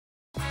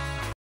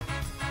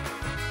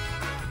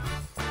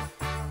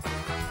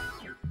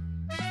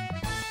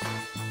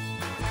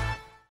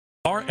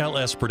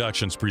RLS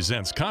Productions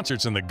presents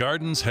concerts in the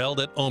Gardens held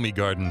at Omi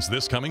Gardens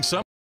this coming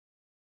summer.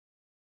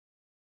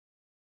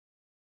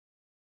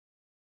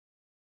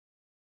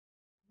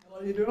 How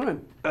are you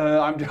doing?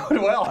 I'm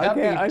doing well.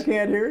 I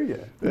can't hear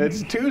you.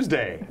 It's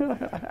Tuesday,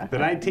 the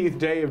 19th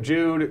day of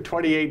June,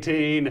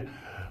 2018.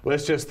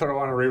 Let's just throw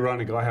on a rerun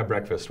and go have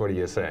breakfast. What do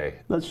you say?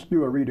 Let's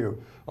do a redo.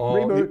 Oh,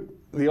 Reboot.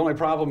 The only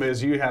problem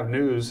is you have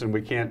news, and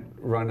we can't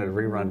run a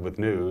rerun with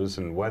news,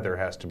 and weather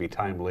has to be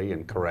timely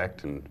and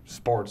correct, and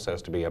sports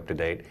has to be up to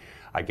date.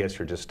 I guess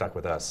you're just stuck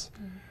with us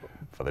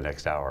for the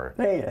next hour.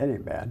 Hey, that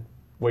ain't bad.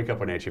 Wake Up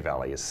Wenatchee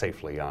Valley is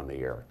safely on the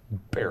air.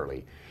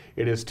 Barely.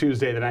 It is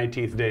Tuesday, the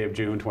 19th day of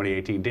June,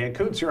 2018. Dan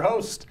Kuntz, your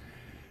host.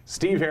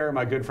 Steve Hare,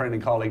 my good friend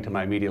and colleague to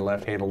my immediate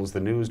left, handles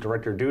the news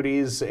director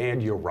duties,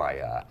 and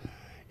Uriah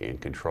in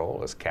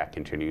control as Kat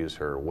continues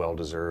her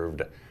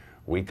well-deserved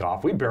week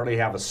off. We barely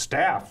have a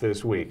staff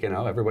this week. You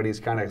know, everybody's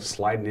kind of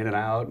sliding in and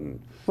out.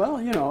 And well,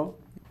 you know,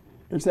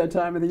 it's that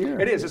time of the year.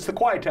 it is. It's the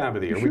quiet time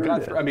of the year. Sure we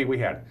got through, I mean, we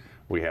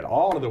had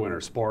all of the winter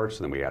sports,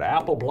 and then we had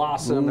Apple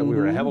Blossom that we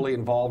were heavily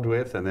involved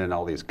with, and then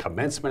all these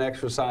commencement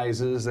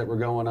exercises that were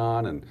going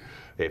on, and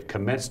they've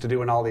commenced to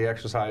doing all the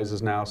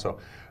exercises now. So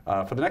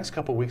for the next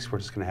couple of weeks, we're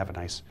just going to have a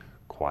nice,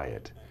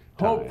 quiet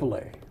time.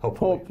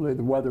 Hopefully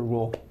the weather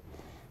will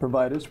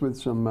provide us with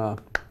some,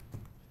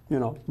 you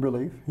know,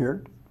 relief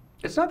here.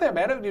 It's not that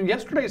bad.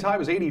 Yesterday's high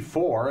was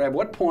 84. At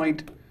what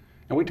point,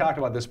 and we talked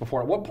about this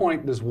before, at what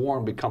point does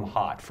warm become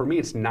hot? For me,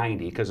 it's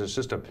 90 because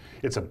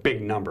it's a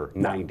big number,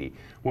 90.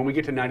 When we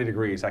get to 90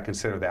 degrees, I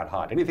consider that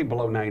hot. Anything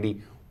below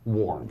 90,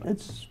 warm.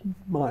 It's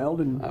mild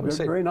and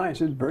very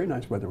nice. It's very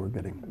nice weather we're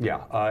getting.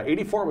 Yeah,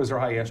 84 was our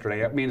high yesterday.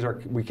 That means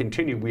we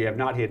continue. We have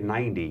not hit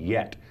 90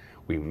 yet.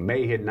 We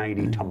may hit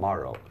 90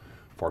 tomorrow.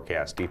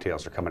 Forecast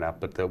details are coming up,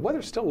 but the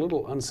weather's still a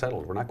little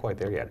unsettled. We're not quite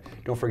there yet.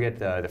 Don't forget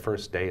the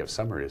first day of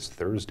summer is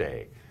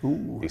Thursday.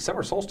 Ooh. The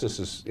summer solstice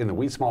is in the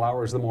wee small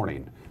hours of the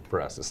morning for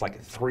us. It's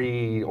like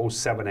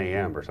 3:07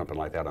 a.m. or something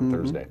like that on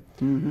Thursday.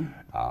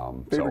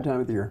 Favorite time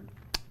of the year.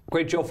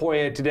 Great show for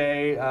you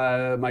today.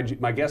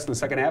 My guest in the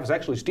second half is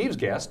actually Steve's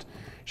guest.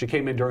 She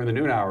came in during the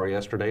noon hour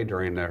yesterday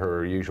during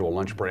her usual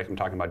lunch break. I'm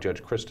talking about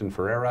Judge Kristen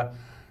Ferreira.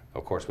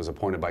 Of course, was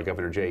appointed by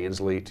Governor Jay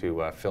Inslee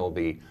to fill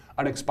the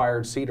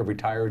unexpired seat of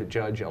retired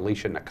Judge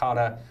Alicia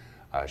Nakata.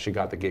 She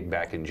got the gig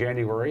back in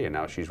January, and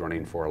now she's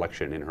running for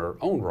election in her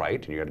own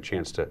right. And you got a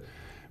chance to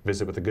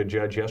visit with the good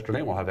judge yesterday,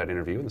 and we'll have that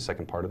interview in the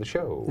second part of the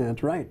show.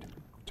 That's right.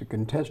 It's a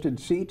contested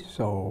seat,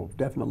 so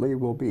definitely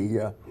we'll be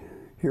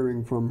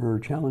hearing from her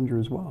challenger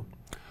as well.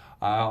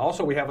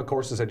 Also, we have, of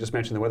course, as I just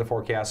mentioned, the weather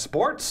forecast.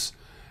 Sports.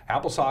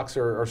 Apple Sox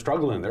are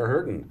struggling. They're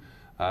hurting.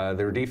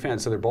 Their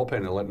defense and their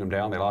bullpen are letting them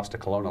down. They lost to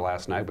Kelowna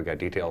last night. We got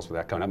details for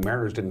that coming up.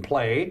 Mariners didn't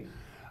play,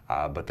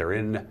 but they're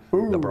in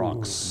the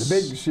Bronx. The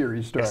big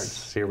series starts.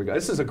 Yes, here we go.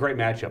 This is a great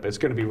matchup. It's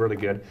going to be really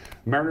good.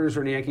 Mariners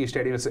are in Yankee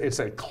Stadium. It's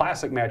a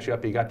classic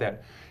matchup. You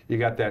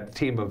got that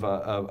team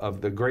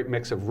of the great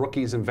mix of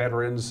rookies and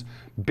veterans,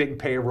 big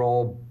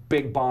payroll,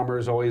 big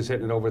bombers always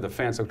hitting it over the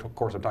fence. Of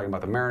course, I'm talking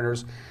about the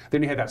Mariners.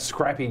 Then you had that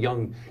scrappy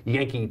young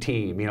Yankee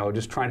team, you know,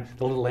 just trying,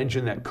 the little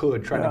engine that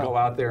could, trying to go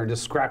out there and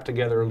just scrap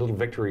together little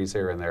victories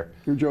here and there.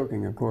 You're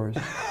joking, of course.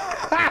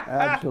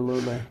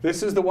 Absolutely.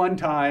 This is the one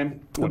time.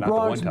 The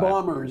Bronx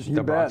Bombers, you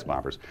bet. The Bronx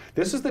Bombers.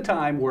 This is the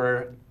time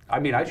where, I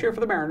mean, I cheer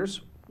for the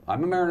Mariners.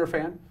 I'm a Mariner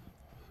fan,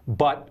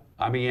 but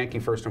I'm a Yankee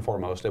first and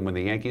foremost. And when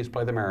the Yankees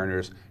play the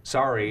Mariners,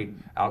 sorry,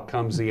 out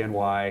comes the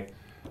NY.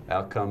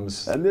 Out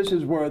comes. And this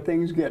is where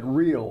things get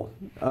real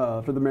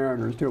for the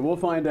Mariners, too. We'll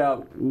find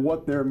out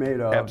what they're made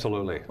of.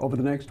 Absolutely. Over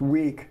the next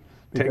week,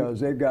 because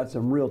they've got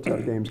some real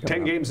tough games coming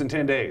 10 up. games in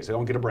 10 days. They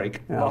don't get a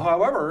break. Yeah. Well,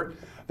 however,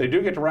 they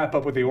do get to wrap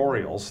up with the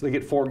Orioles. They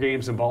get 4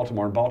 games in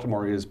Baltimore, and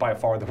Baltimore is by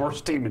far the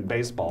worst team in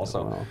baseball,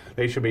 so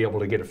they should be able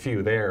to get a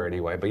few there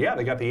anyway. But yeah,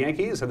 they got the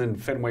Yankees, and then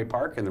Fenway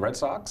Park and the Red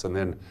Sox, and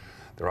then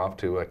they're off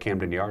to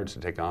Camden Yards to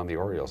take on the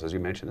Orioles. As you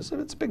mentioned,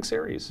 it's a big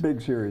series.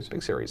 Big series.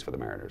 Big series for the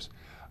Mariners.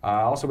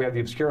 Also, we have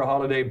the obscure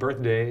holiday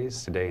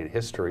birthdays today in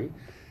history,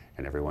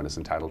 and everyone is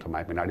entitled to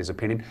Mike Minardi's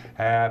opinion.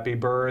 Happy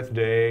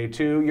birthday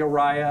to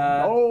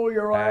Uriah. Oh,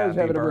 Uriah's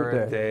having a birthday.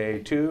 Happy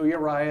birthday to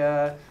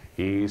Uriah.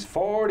 He's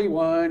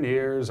 41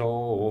 years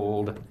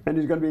old. And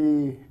he's going to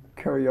be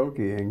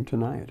karaokeing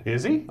tonight.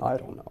 Is he? I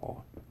don't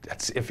know.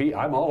 That's iffy.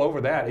 I'm all over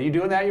that. Are you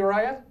doing that,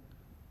 Uriah?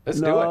 Let's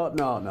do it.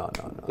 No.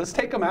 Let's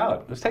take him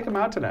out. Let's take him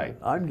out tonight.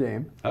 I'm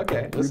game.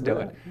 Okay, let's do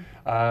it.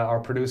 Our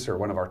producer,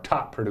 one of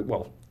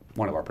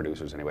our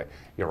producers anyway,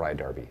 Uriah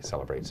Darby,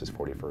 celebrates his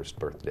 41st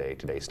birthday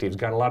today. Steve's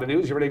got a lot of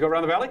news. You ready to go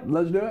around the valley?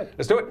 Let's do it.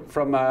 Let's do it.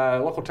 From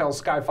Local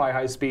Sky-Fi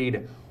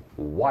high-speed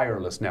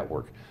wireless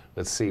network.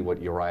 Let's see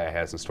what Uriah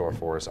has in store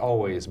for us.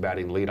 Always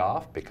batting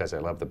leadoff, because I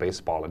love the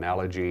baseball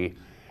analogy,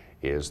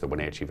 is the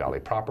Wenatchee Valley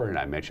proper, and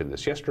I mentioned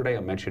this yesterday,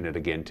 I'll mention it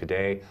again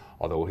today,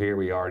 although here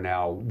we are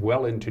now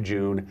well into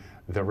June.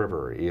 The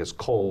river is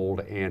cold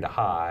and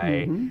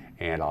high,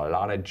 and a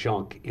lot of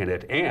junk in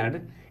it,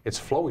 and it's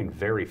flowing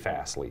very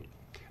fastly.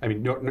 I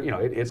mean, you know,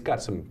 it's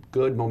got some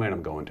good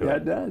momentum going to it. Yeah,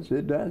 it does.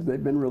 It does.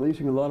 They've been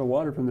releasing a lot of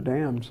water from the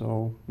dam,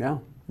 so yeah.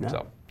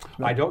 So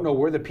I don't know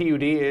where the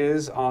PUD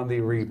is on the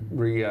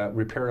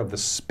repair of the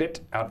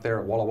spit out there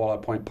at Walla Walla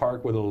Point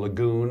Park, where the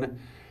lagoon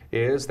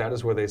is. That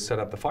is where they set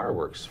up the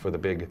fireworks for the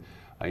big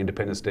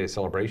Independence Day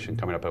celebration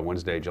coming up on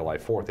Wednesday, July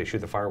 4th. They shoot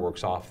the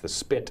fireworks off the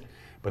spit,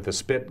 but the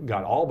spit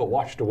got all but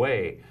washed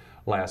away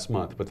last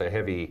month with the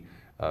heavy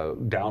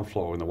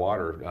downflow in the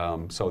water,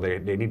 so they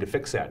need to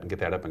fix that and get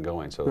that up and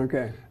going. So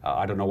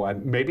I don't know why.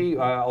 Maybe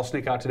I'll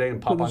sneak out today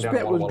and pop on down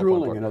to Walla Walla Point Park. The spit was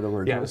drooling, in other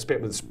words. Yeah, the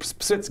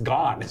spit's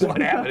gone. Is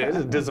what happened. It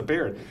just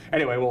disappeared.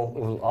 Anyway,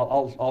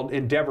 I'll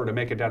endeavor to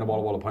make it down to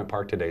Walla Walla Point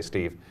Park today,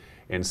 Steve,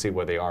 and see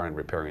where they are in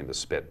repairing the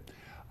spit.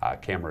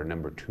 Camera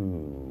number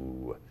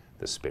 2.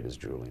 The spit is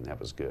drooling. That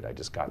was good. I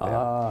just got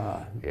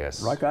that.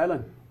 Yes. Rock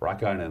Island.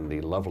 Rock Island,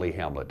 the lovely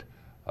hamlet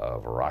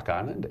of Rock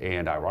Island,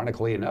 and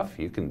ironically enough,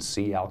 you can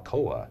see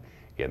Alcoa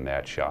in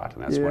that shot,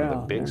 and that's one of the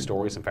big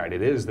stories. In fact,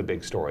 it is the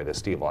big story that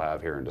Steve will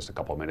have here in just a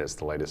couple of minutes,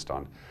 the latest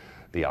on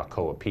the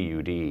Alcoa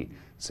PUD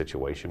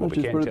situation. Let's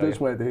just put it this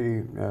way,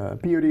 the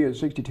PUD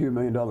is $62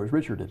 million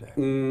richer today.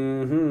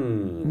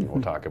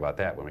 We'll talk about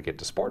that when we get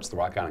to sports. The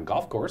Rock Island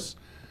Golf Course,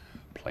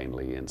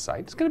 plainly in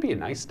sight. It's going to be a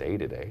nice day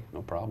today.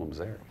 No problems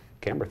there.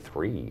 Camera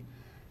 3.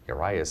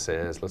 Uriah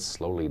says, let's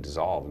slowly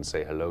dissolve and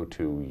say hello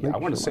to, I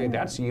want to say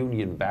that's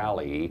Union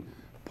Valley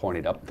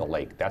pointed up the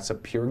lake. That's a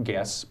pure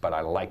guess, but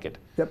I like it.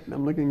 Yep,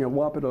 I'm looking at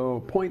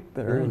Wapato Point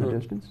there in the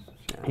distance.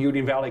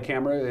 Union Valley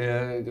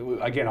camera,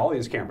 again, all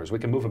these cameras, we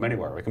can move them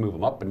anywhere. We can move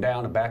them up and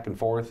down and back and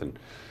forth and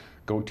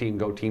go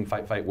team,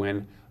 fight, fight,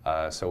 win.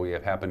 So we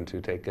have happened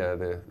to take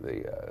the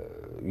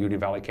Union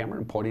Valley camera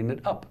and pointing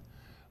it up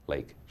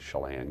Lake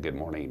Chelan. Good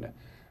morning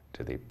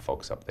to the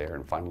folks up there.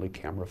 And finally,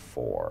 camera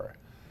 4.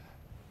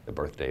 The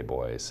birthday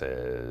boy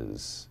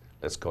says,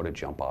 let's go to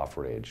Jump Off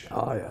Ridge.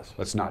 Oh, yes.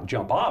 Let's not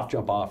jump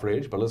off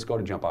Ridge, but let's go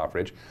to Jump Off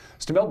Ridge.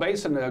 Stabell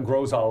Basin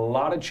grows a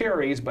lot of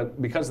cherries,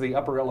 but because of the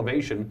upper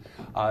elevation,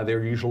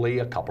 they're usually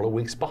a couple of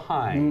weeks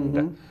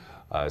behind.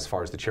 As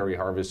far as the cherry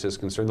harvest is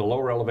concerned, the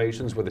lower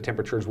elevations where the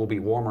temperatures will be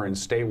warmer and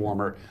stay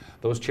warmer,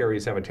 those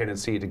cherries have a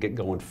tendency to get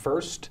going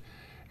first.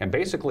 And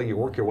basically, you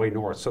work your way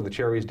north. So the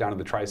cherries down in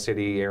the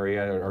Tri-City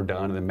area are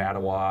done, and then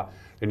Mattawa,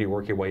 then you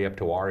work your way up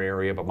to our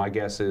area. But my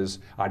guess is,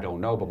 I don't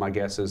know, but my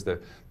guess is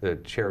the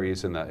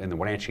cherries in the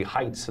Wenatchee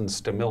Heights and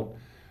Stamilt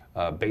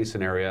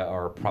Basin area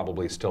are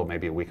probably still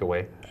maybe a week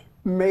away.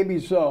 Maybe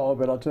so,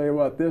 but I'll tell you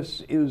what,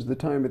 this is the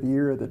time of the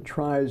year that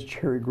tries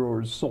cherry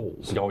growers'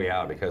 souls. Oh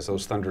yeah, because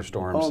those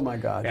thunderstorms. Oh my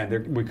gosh.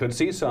 And we could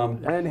see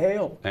some. And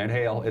hail. And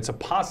hail. It's a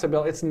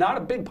possibility. It's not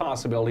a big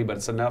possibility, but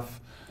it's enough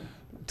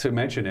to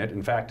mention it.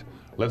 In fact,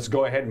 let's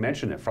go ahead and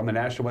mention it. From the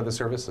National Weather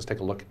Service, let's take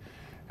a look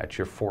at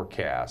your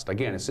forecast.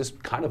 Again, it's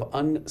just kind of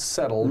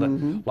unsettled.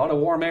 A lot of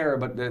warm air,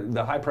 but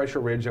the high pressure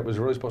ridge that was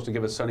really supposed to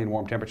give us sunny and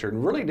warm temperature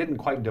really didn't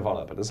quite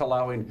develop. It is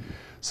allowing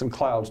some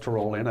clouds to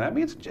roll in, and that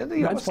means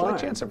a slight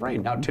chance of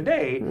rain. Now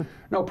today,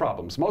 no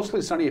problems.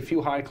 Mostly sunny, a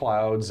few high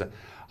clouds,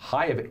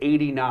 high of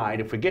 89.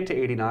 If we get to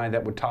 89,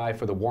 that would tie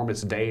for the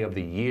warmest day of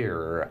the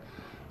year.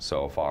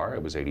 So far,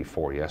 it was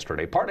 84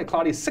 yesterday. Partly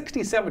cloudy,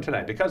 67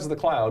 tonight. Because of the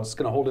clouds, it's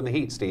going to hold in the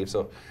heat, Steve.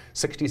 So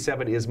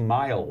 67 is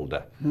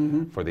mild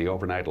for the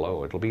overnight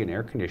low. It'll be an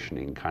air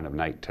conditioning kind of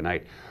night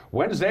tonight.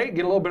 Wednesday,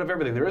 get a little bit of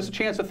everything. There is a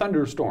chance of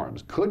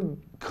thunderstorms.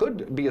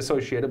 Could be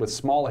associated with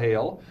small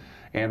hail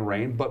and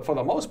rain, but for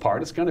the most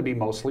part, it's going to be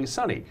mostly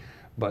sunny.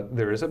 But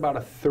there is about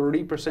a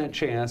 30%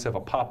 chance of a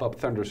pop-up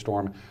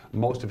thunderstorm,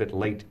 most of it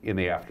late in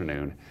the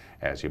afternoon.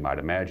 As you might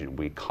imagine,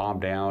 we calm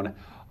down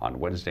on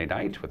Wednesday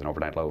night with an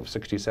overnight low of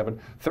 67.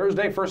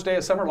 Thursday, first day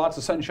of summer, lots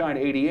of sunshine,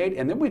 88,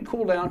 and then we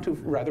cool down to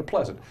rather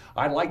pleasant.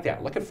 I like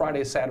that. Look at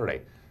Friday,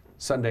 Saturday,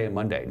 Sunday, and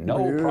Monday.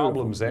 No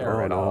problems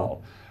there at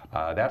all.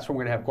 That's when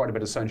we're going to have quite a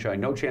bit of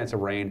sunshine. No chance of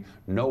rain,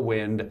 no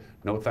wind,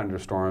 no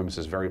thunderstorms.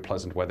 It's very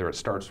pleasant weather. It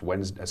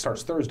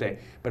starts Thursday,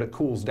 but it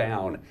cools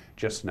down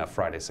just enough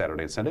Friday,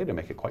 Saturday, and Sunday to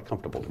make it quite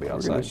comfortable to be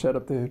outside. We're going to set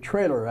up the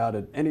trailer out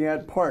at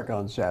Entiat Park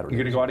on Saturday.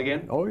 You're going to go out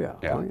again? Oh yeah.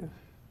 Yeah. Oh, yeah.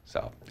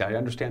 So I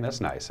understand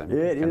that's nice. It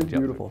is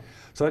beautiful.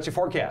 So that's your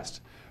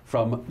forecast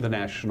from the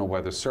National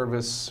Weather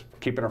Service.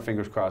 Keeping our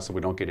fingers crossed that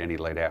we don't get any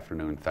late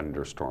afternoon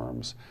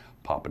thunderstorms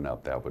popping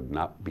up. That would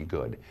not be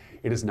good.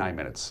 It is 9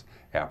 minutes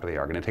after the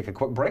hour. Going to take a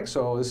quick break,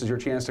 so this is your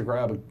chance to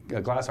grab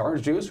a glass of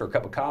orange juice or a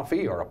cup of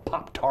coffee or a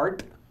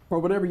Pop-Tart. Or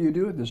whatever you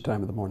do at this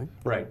time of the morning.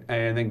 Right,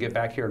 and then get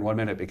back here in 1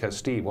 minute because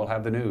Steve will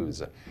have the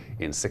news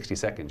in 60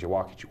 seconds. You're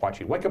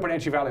watching Wake Up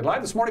Wenatchee Valley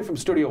live this morning from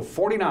Studio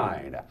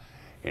 49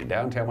 in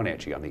downtown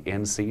Wenatchee on the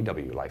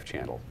NCW Life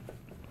Channel.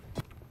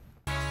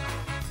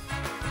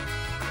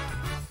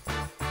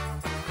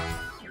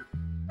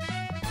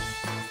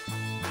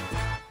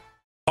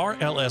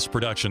 RLS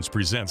Productions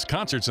presents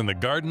Concerts in the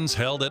Gardens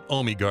held at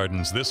Omi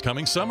Gardens this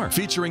coming summer,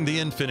 featuring the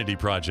Infinity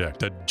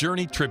Project, a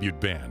Journey tribute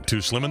band, Too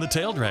Slim and the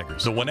Tail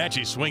Draggers, the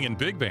Wenatchee Swingin'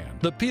 Big Band,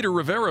 the Peter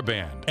Rivera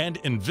Band, and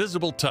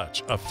Invisible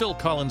Touch, a Phil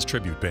Collins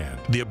tribute band.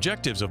 The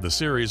objectives of the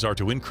series are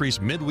to increase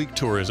midweek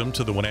tourism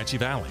to the Wenatchee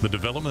Valley, the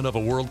development of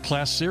a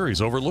world-class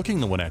series overlooking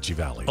the Wenatchee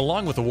Valley,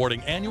 along with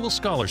awarding annual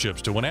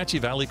scholarships to Wenatchee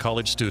Valley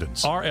College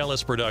students.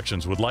 RLS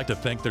Productions would like to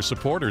thank their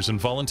supporters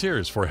and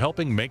volunteers for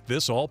helping make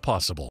this all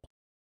possible.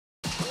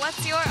 What's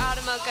What's your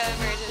auto mocha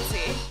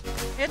emergency?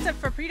 It's a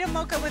Frappuccino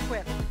mocha with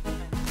whip.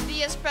 The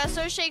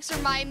espresso shakes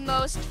are my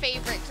most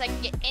favorite because I can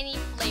get any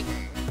flavor.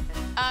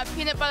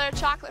 Peanut butter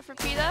chocolate for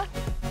pita.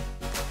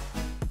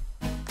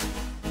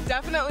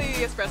 Definitely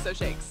the espresso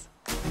shakes.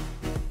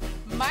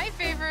 My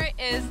favorite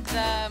is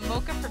the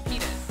mocha for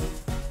pitas.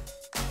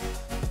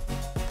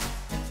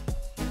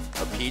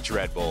 A peach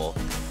Red Bull.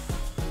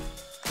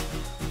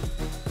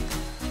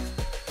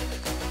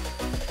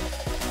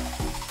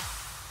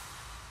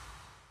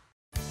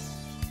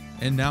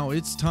 And now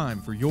it's time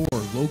for your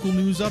local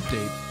news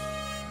update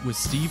with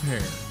Steve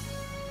Hare.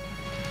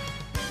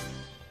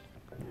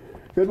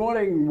 Good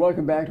morning.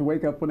 Welcome back to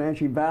Wake Up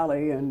Wenatchee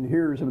Valley, and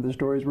here are some of the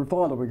stories we're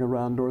following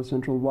around north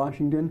central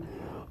Washington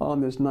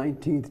on this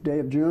 19th day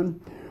of June.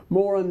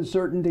 More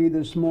uncertainty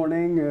this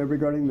morning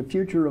regarding the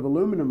future of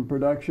aluminum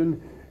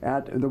production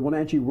at the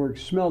Wenatchee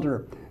Works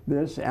smelter.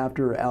 This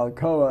after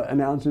Alcoa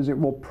announces it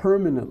will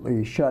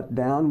permanently shut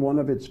down one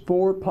of its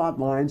 4 pot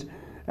lines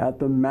at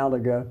the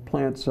Malaga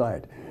plant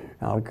site.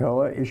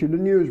 Alcoa issued a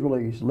news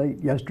release late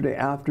yesterday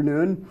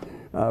afternoon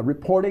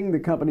reporting the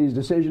company's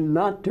decision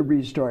not to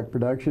restart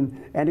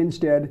production and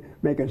instead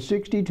make a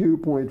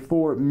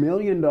 $62.4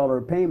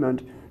 million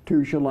payment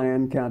to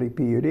Chelan County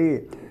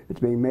PUD.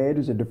 It's being made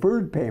as a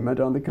deferred payment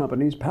on the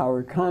company's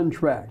power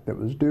contract that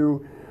was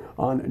due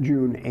on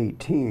June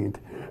 18th.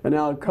 An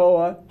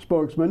Alcoa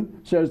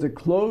spokesman says the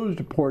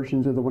closed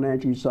portions of the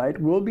Wenatchee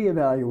site will be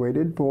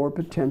evaluated for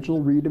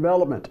potential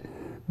redevelopment,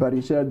 but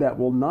he said that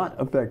will not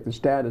affect the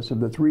status of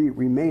the 3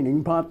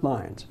 remaining pot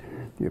lines.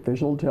 The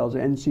official tells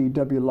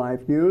NCW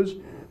Life News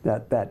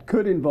that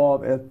could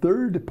involve a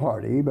third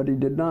party, but he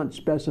did not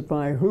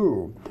specify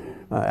who.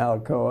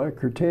 Alcoa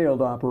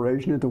curtailed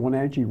operation at the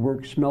Wenatchee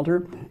Works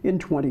smelter in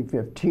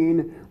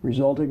 2015,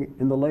 resulting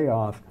in the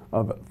layoff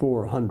of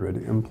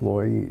 400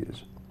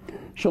 employees.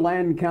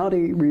 Chelan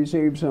County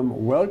received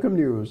some welcome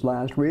news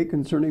last week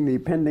concerning the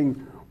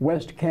pending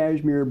West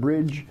Kashmir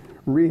Bridge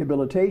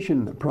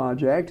rehabilitation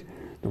project.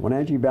 The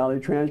Wenatchee Valley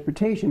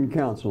Transportation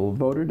Council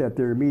voted at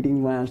their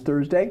meeting last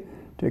Thursday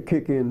to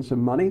kick in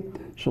some money.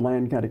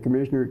 Chelan County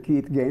Commissioner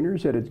Keith Gaynor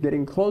said it's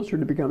getting closer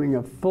to becoming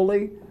a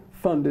fully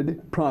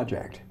funded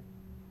project.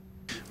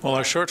 Well,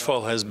 our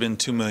shortfall has been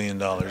 $2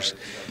 million,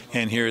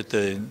 and here at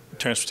the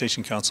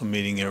Transportation Council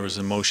meeting there was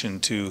a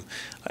motion to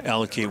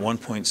allocate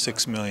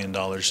 $1.6 million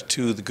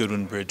to the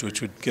Goodwin Bridge,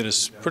 which would get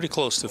us pretty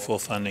close to full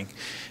funding.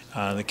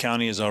 The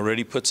county has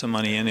already put some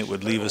money in. It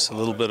would leave us a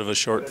little bit of a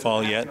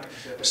shortfall yet,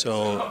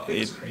 so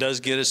it does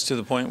get us to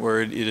the point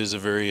where it is a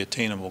very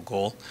attainable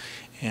goal,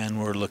 and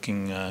we're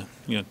looking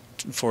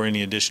for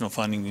any additional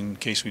funding in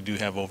case we do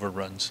have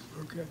overruns.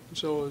 Okay,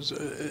 so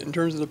in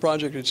terms of the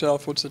project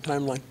itself, what's the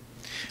timeline?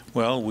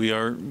 Well, we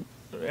are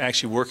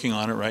actually working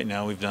on it right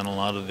now. We've done a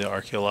lot of the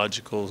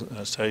archaeological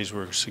studies.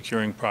 We're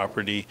securing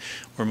property.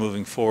 We're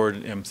moving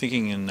forward. I'm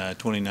thinking in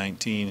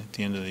 2019,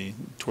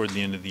 toward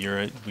the end of the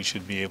year, we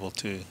should be able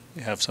to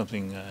have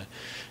something,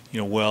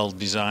 well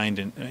designed.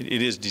 And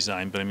it is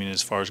designed, but I mean,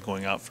 as far as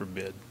going out for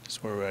bid,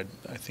 that's where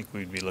I think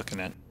we'd be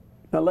looking at.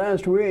 Now,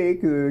 last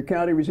week, the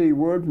county received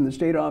word from the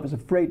State Office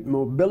of Freight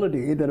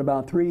Mobility that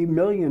about $3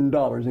 million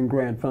in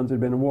grant funds had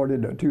been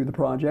awarded to the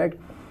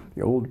project.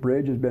 The old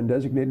bridge has been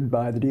designated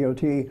by the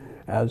DOT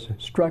as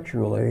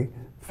structurally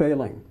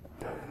failing.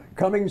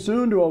 Coming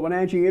soon to a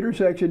Wenatchee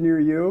intersection near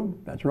you,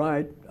 that's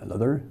right,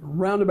 another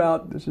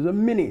roundabout. This is a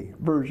mini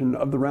version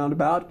of the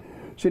roundabout.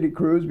 City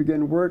crews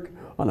begin work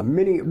on a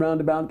mini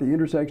roundabout at the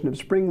intersection of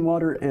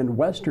Springwater and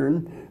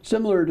Western,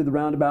 similar to the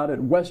roundabout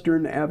at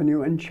Western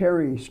Avenue and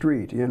Cherry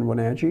Street in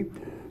Wenatchee.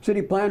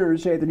 City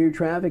planners say the new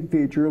traffic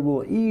feature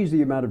will ease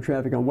the amount of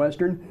traffic on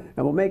Western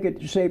and will make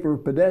it safer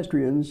for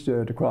pedestrians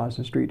to cross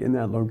the street in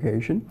that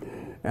location.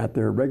 At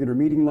their regular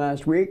meeting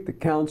last week, the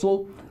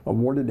council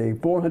awarded a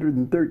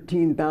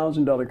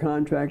 $413,000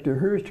 contract to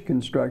Hearst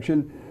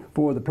Construction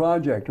for the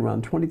project,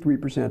 around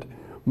 23%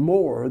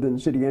 more than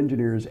city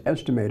engineers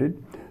estimated.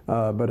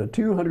 But a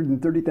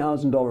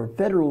 $230,000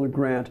 federal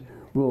grant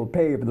will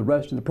pay for the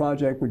rest of the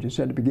project, which is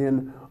set to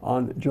begin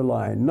on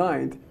July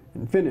 9th.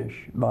 And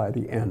finish by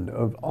the end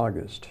of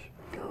August.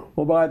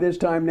 Well, by this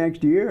time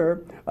next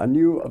year, a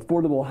new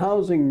affordable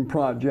housing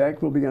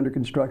project will be under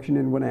construction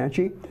in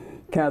Wenatchee.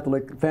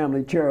 Catholic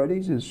Family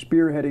Charities is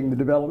spearheading the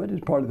development as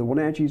part of the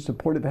Wenatchee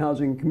Supportive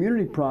Housing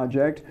Community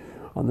Project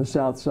on the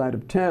south side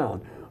of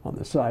town, on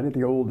the site of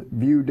the old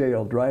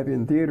Viewdale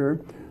Drive-In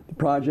Theater. The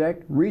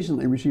project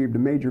recently received a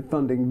major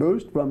funding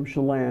boost from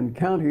Chelan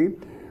County.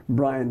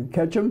 Brian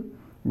Ketchum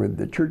with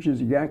the Church's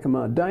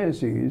Yakima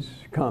Diocese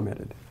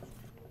commented.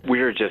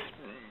 We're just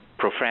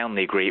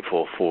profoundly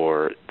grateful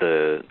for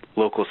the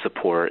local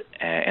support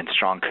and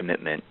strong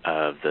commitment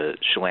of the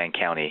Chelan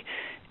County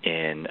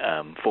in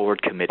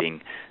forward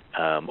committing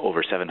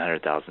over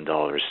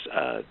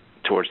 $700,000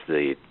 towards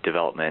the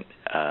development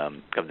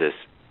of this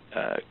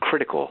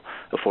critical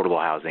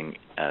affordable housing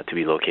to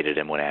be located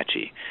in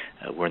Wenatchee.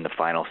 We're in the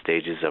final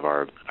stages of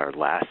our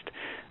last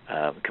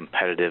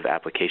competitive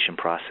application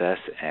process,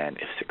 and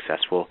if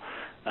successful,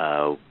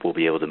 we'll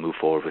be able to move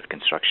forward with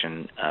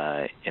construction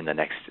in the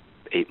next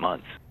 8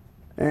 months.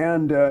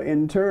 And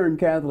in turn,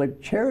 Catholic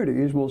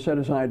Charities will set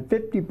aside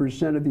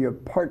 50% of the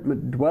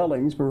apartment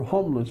dwellings for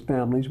homeless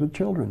families with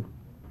children.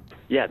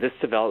 Yeah, this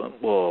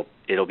development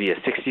it'll be a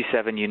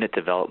 67-unit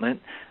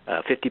development.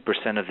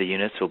 50% of the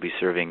units will be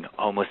serving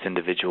homeless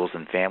individuals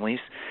and families,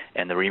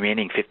 and the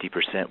remaining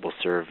 50% will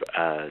serve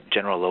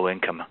general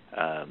low-income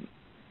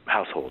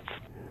households.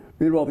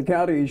 Meanwhile, the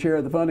county's share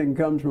of the funding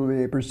comes from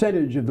a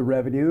percentage of the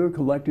revenue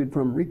collected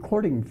from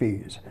recording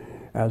fees,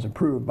 as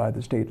approved by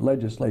the state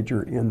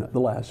legislature in the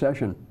last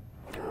session.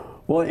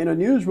 Well, in a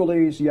news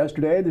release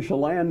yesterday, the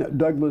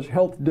Chelan-Douglas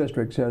Health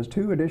District says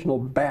 2 additional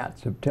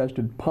bats have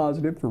tested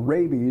positive for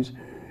rabies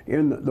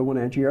in the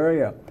Wenatchee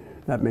area.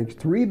 That makes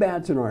 3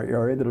 bats in our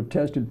area that have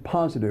tested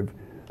positive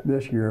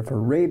this year for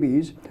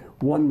rabies.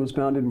 1 was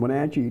found in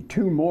Wenatchee,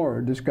 2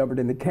 more discovered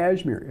in the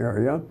Kashmir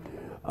area.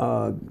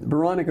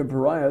 Veronica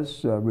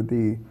Farias with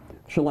the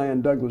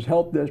Chelan-Douglas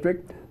Health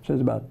District says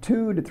about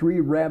 2 to 3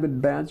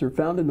 rabid bats are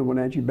found in the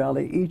Wenatchee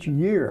Valley each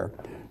year.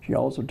 She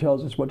also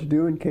tells us what to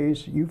do in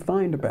case you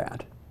find a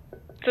bat.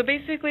 So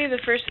basically the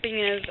first thing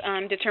is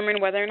determine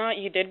whether or not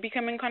you did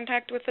become in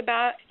contact with the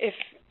bat. If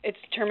it's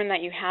determined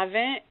that you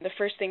haven't, the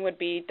first thing would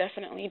be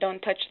definitely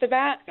don't touch the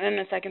bat. And then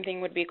the second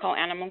thing would be call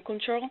animal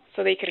control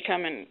so they could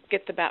come and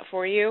get the bat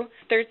for you.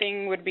 Third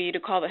thing would be to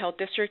call the health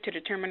district to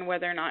determine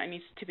whether or not it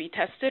needs to be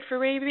tested for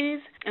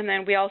rabies. And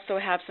then we also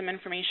have some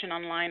information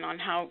online on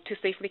how to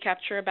safely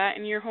capture a bat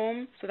in your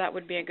home, so that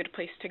would be a good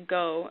place to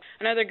go.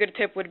 Another good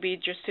tip would be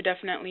just to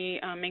definitely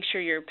make sure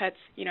your pets,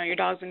 your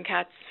dogs and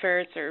cats,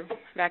 ferrets, are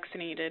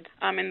vaccinated.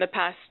 In the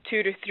past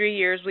 2 to 3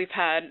 years, we've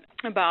had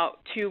about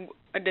 2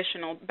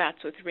 additional bats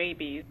with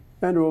rabies.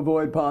 And to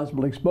avoid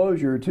possible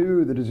exposure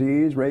to the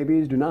disease,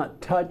 rabies, do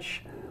not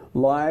touch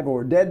live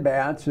or dead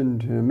bats,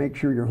 and to make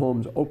sure your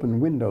home's open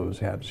windows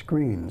have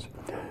screens.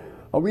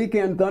 A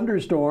weekend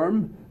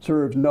thunderstorm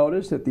serves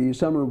notice that the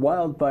summer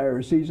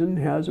wildfire season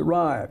has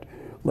arrived.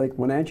 Lake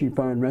Wenatchee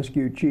Fire and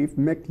Rescue Chief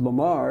Mick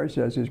Lamar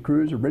says his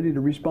crews are ready to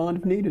respond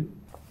if needed.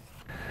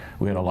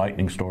 We had a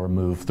lightning storm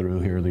move through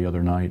here the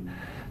other night.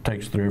 It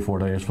takes 3 or 4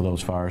 days for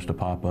those fires to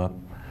pop up.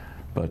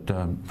 But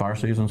fire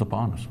season's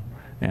upon us.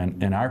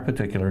 And in our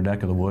particular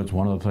neck of the woods,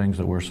 one of the things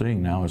that we're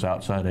seeing now is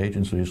outside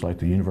agencies like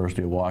the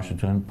University of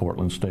Washington,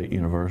 Portland State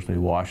University,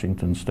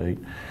 Washington State,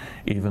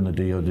 even the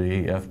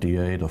DOD,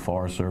 FDA, the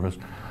Forest Service,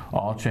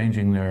 all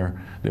changing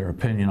their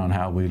opinion on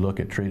how we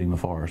look at treating the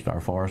forest. Our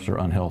forests are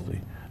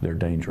unhealthy. They're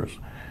dangerous.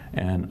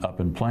 And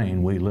up in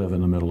Plain, we live in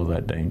the middle of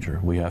that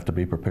danger. We have to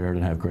be prepared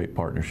and have great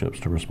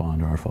partnerships to respond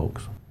to our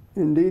folks.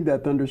 Indeed,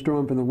 that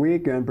thunderstorm from the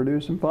weekend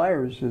produced some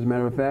fires. As a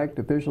matter of fact,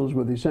 officials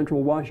with the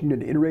Central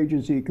Washington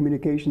Interagency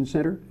Communications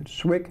Center at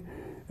SWIC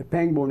at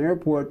Pangbourne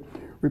Airport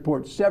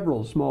report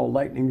several small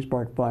lightning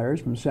spark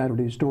fires from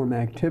Saturday's storm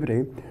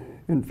activity.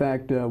 In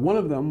fact, one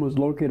of them was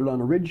located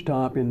on a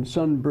ridgetop in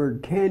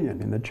Sunbird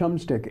Canyon in the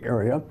Chumstick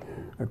area.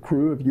 A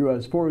crew of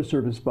U.S. Forest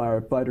Service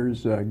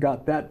firefighters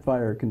got that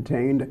fire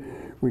contained.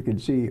 We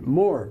could see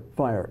more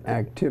fire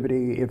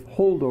activity if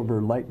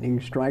holdover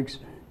lightning strikes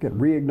get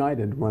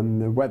reignited when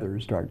the weather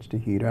starts to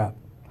heat up.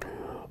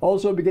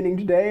 Also beginning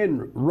today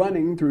and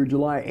running through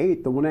July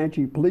 8th, the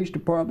Wenatchee Police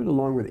Department,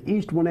 along with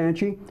East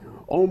Wenatchee,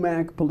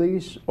 Omak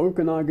Police,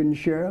 Okanagan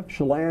Sheriff,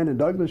 Chelan and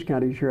Douglas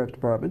County Sheriff's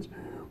Departments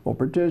will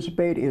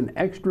participate in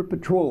extra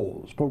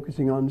patrols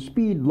focusing on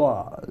speed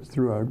laws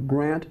through a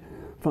grant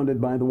funded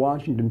by the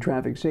Washington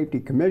Traffic Safety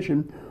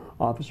Commission.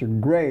 Officer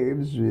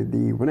Graves,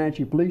 the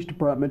Wenatchee Police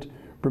Department,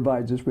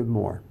 provides us with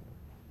more.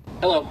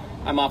 Hello,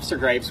 I'm Officer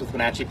Graves with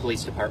Wenatchee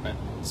Police Department.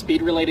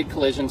 Speed-related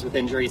collisions with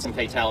injuries and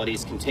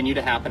fatalities continue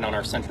to happen on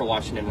our Central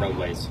Washington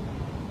roadways.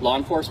 Law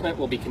enforcement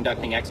will be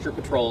conducting extra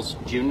patrols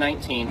June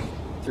 19th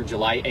through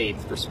July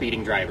 8th for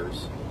speeding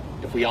drivers.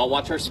 If we all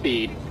watch our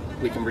speed,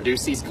 we can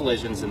reduce these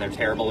collisions and their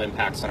terrible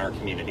impacts on our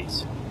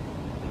communities.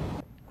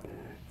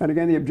 And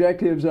again, the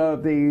objectives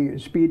of the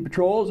speed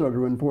patrols are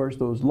to enforce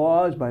those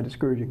laws by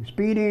discouraging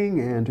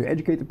speeding and to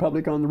educate the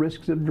public on the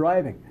risks of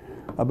driving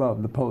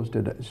above the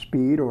posted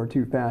speed or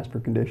too fast for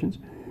conditions.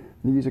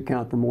 These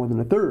account for more than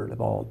a third of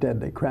all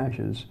deadly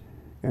crashes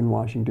in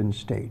Washington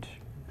state.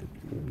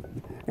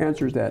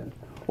 Answers that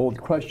old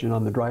question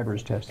on the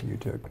driver's test that you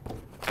took.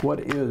 What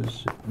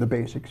is the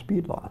basic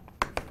speed law?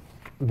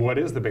 What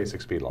is the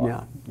basic speed law?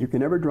 Yeah, you can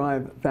never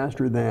drive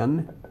faster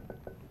than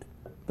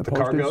the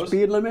posted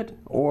speed limit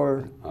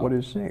or what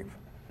is safe.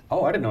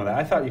 Oh, I didn't know that.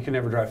 I thought you can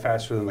never drive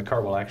faster than the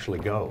car will actually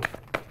go.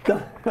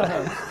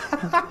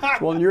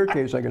 Well, in your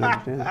case, I can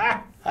understand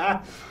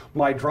it.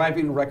 My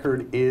driving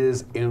record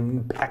is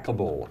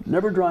impeccable.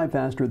 Never drive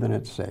faster than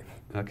it's safe.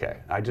 Okay.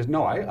 I'm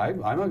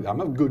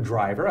a good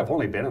driver. I've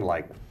only been in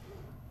like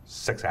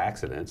 6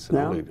 accidents,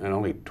 and,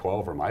 only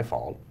 12 are my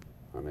fault.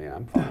 I mean,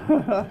 I'm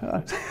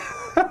fine.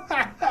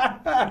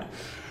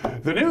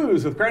 The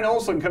news with Grant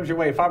Olson comes your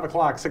way 5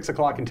 o'clock, 6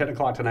 o'clock, and 10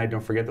 o'clock tonight. Don't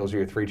forget, those are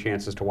your 3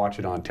 chances to watch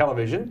it on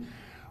television,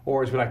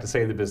 or as we like to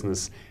say in the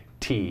business,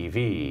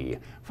 TV.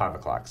 5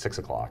 o'clock, 6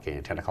 o'clock,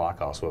 and 10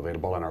 o'clock. Also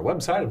available on our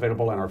website,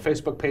 available on our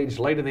Facebook page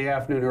late in the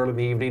afternoon, early in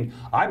the evening.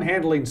 I'm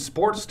handling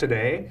sports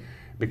today.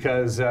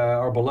 because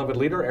our beloved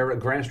leader, Eric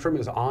Granstrom,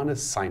 is on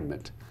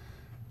assignment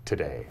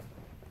today.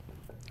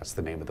 That's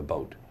the name of the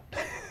boat.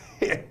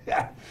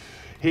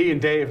 He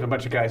and Dave and a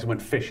bunch of guys went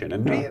fishing,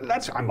 and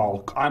I'm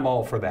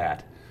all for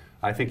that.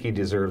 I think he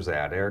deserves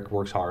that. Eric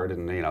works hard,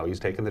 and he's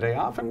taking the day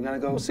off. I'm going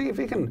to go see if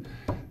he can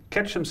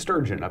catch some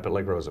sturgeon up at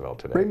Lake Roosevelt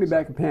today. Bring me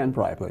back a pan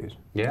fry, please.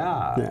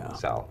 Yeah.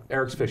 So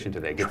Eric's fishing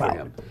today. Good for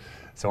him.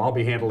 So I'll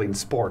be handling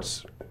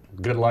sports.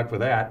 Good luck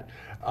with that.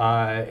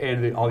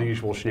 And all the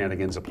usual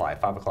shenanigans apply.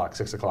 5 o'clock,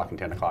 6 o'clock, and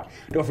 10 o'clock.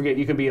 Don't forget,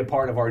 you can be a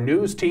part of our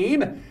news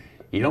team.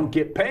 You don't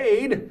get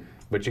paid,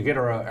 but you get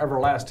our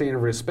everlasting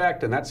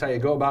respect, and that's how you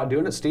go about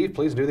doing it. Steve,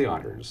 please do the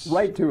honors.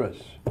 Write to us.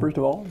 First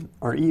of all,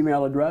 our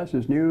email address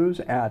is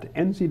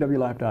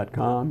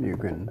news@ncwlife.com. You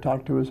can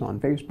talk to us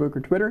on Facebook or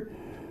Twitter.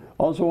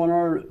 Also on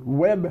our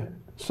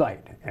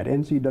website at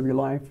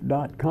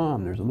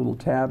ncwlife.com. There's a little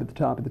tab at the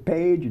top of the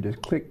page. You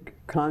just click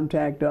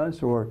Contact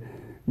Us or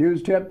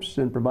News Tips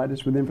and provide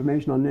us with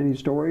information on any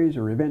stories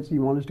or events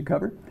you want us to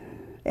cover.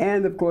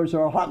 And, of course,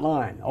 our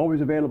hotline, always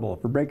available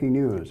for breaking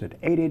news at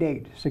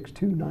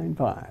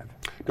 888-6295.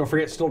 Don't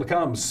forget, still to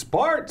come,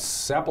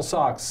 sports. Apple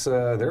Sox,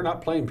 they're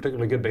not playing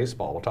particularly good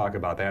baseball. We'll talk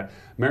about that.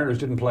 Mariners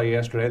didn't play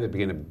yesterday. They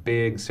begin a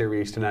big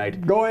series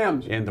tonight. Go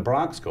M's. In the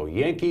Bronx, go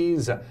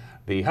Yankees.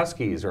 The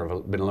Huskies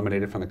have been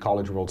eliminated from the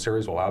College World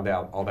Series. We'll have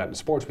all that in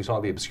sports. We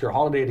saw the obscure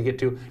holiday to get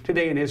to.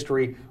 Today in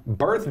history,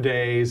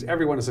 birthdays.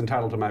 Everyone is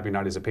entitled to Mapping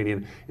Nighty's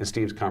opinion. In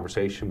Steve's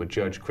conversation with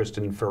Judge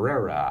Kristen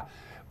Ferreira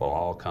will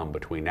all come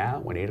between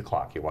now and 8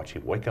 o'clock. You're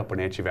watching Wake Up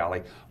Wenatchee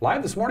Valley,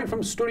 live this morning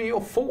from Studio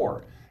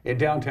 4 in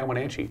downtown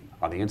Wenatchee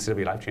on the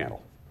NCW Live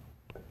channel.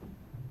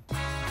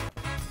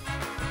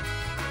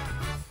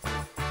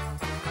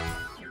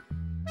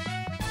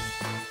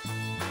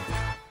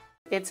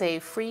 It's a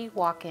free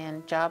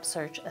walk-in job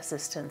search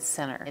assistance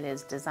center. It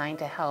is designed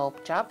to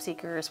help job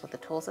seekers with the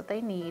tools that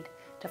they need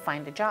to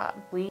find a job.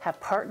 We have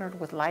partnered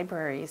with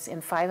libraries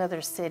in 5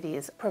 other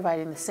cities,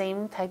 providing the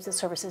same types of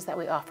services that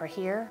we offer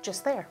here,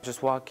 just there.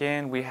 Just walk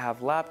in, we have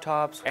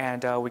laptops,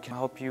 and we can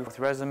help you with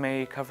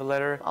resume, cover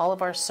letter. All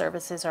of our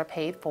services are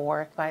paid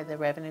for by the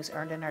revenues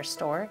earned in our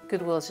store.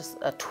 Goodwill is just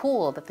a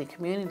tool that the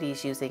community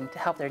is using to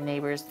help their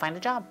neighbors find a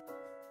job.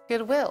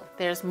 Goodwill,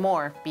 there's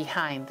more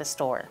behind the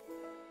store.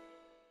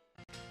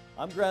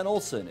 I'm Grant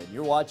Olson, and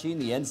you're watching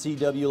the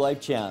NCW Life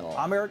channel.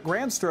 I'm Eric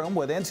Granstrom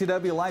with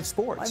NCW Life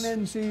Sports. I'm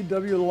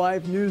NCW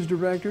Life News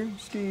Director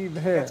Steve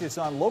Hare. Catch us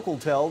on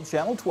LocalTel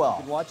Channel 12.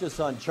 You can watch us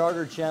on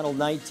Charter Channel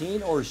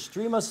 19 or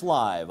stream us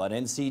live on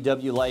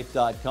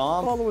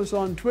ncwlife.com. Follow us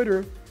on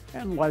Twitter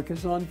and like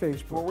us on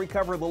Facebook. Where we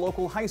cover the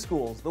local high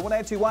schools, the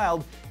Wenatchee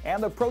Wild,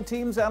 and the pro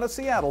teams out of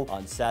Seattle.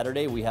 On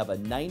Saturday, we have a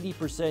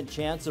 90%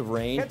 chance of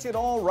rain. Catch it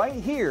all right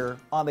here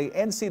on the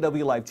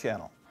NCW Life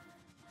channel.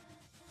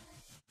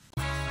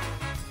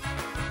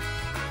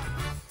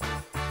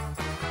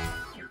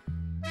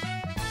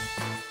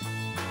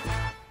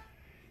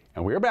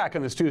 And we're back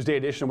on this Tuesday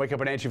edition of Wake Up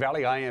Wenatchee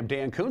Valley. I am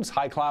Dan Kuntz.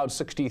 High cloud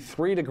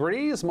 63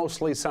 degrees,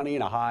 mostly sunny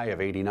and a high of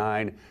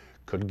 89.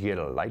 Could get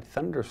a light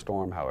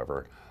thunderstorm,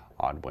 however,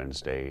 on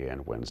Wednesday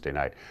and Wednesday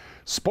night.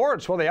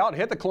 Sports, well, they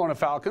out-hit the Kelowna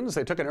Falcons.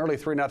 They took an early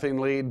 3-0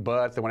 lead,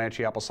 but the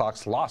Wenatchee Apple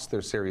Sox lost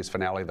their series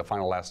finale. The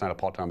final last night at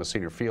Paul Thomas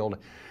Senior Field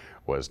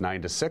was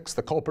 9-6.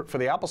 The culprit for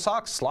the Apple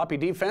Sox, sloppy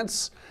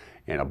defense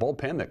and a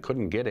bullpen that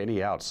couldn't get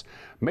any outs.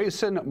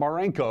 Mason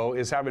Marenko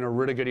is having a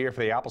really good year for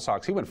the Apple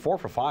Sox. He went 4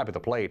 for 5 at the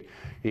plate.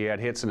 He had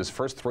hits in his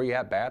first 3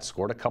 at-bats,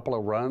 scored a couple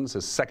of runs,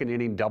 his second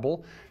inning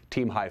double,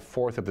 team high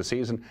 4th of the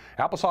season.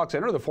 Apple Sox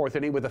enter the 4th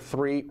inning with a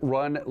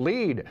 3-run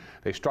lead.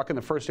 They struck in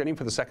the first inning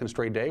for the second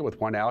straight day with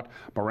 1 out.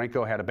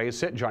 Marenko had a base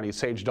hit. Johnny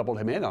Sage doubled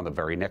him in on the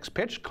very next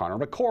pitch. Connor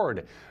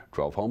McCord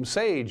drove home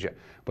Sage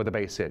with a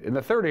base hit. In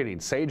the 3rd inning,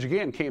 Sage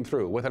again came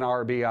through with an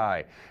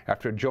RBI.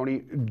 After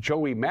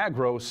Joey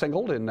Magro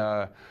singled and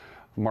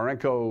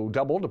Marenko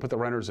doubled to put the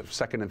runners at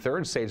 2nd and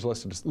 3rd. Sage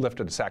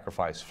lifted a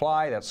sacrifice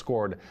fly that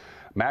scored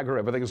Magro.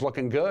 Everything's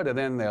looking good, and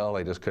then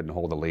they just couldn't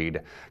hold the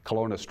lead.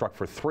 Kelowna struck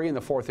for 3 in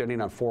the 4th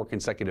inning on 4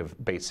 consecutive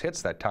base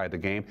hits that tied the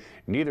game.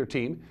 Neither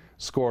team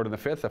scored in the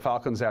 5th. The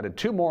Falcons added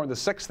 2 more in the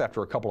 6th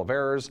after a couple of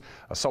errors,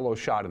 a solo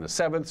shot in the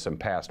 7th, some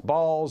passed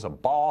balls, a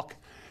balk.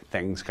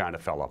 Things kind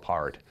of fell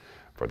apart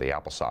for the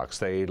Apple Sox.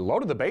 They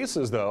loaded the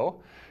bases,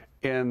 though.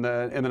 In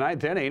the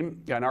 9th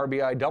inning, an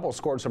RBI double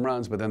scored some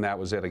runs, but then that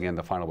was it. Again,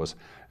 the final was,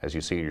 as you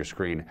see on your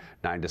screen,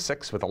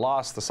 9-6. With a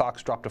loss, the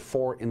Sox dropped to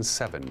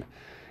 4-7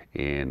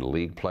 in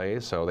league play.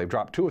 So they've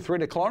dropped 2 of 3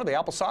 to Kelowna. The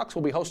Apple Sox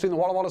will be hosting the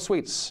Walla Walla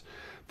Sweets.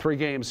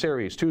 3-game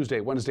series,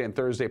 Tuesday, Wednesday, and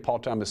Thursday, Paul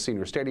Thomas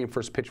Senior Stadium.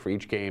 First pitch for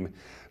each game,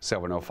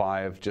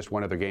 7:05. Just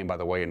one other game, by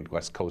the way, in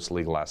West Coast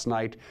League last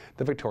night.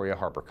 The Victoria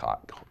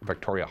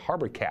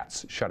Harbor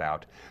Cats shut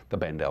out the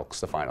Bend Elks.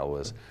 The final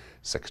was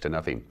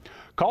 6-0.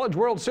 College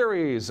World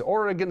Series,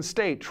 Oregon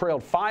State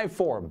trailed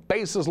 5-4,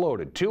 bases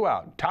loaded, 2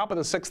 out, top of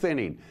the 6th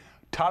inning.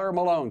 Tyler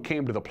Malone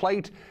came to the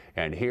plate,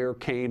 and here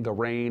came the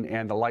rain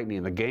and the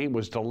lightning. The game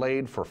was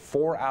delayed for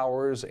 4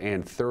 hours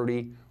and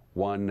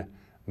 31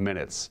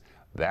 minutes.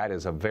 That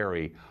is a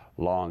very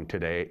long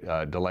delay,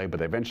 but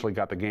they eventually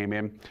got the game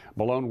in.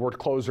 Malone worked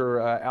closer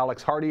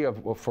Alex Hardy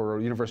for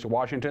University of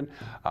Washington.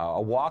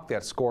 A walk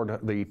that scored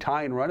the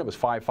tying run. It was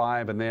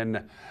 5-5, and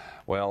then,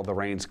 well, the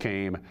rains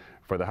came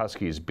for the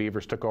Huskies.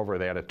 Beavers took over.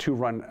 They had a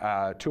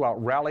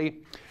two-out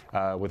rally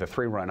with a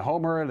 3-run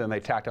homer, and then they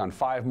tacked on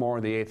 5 more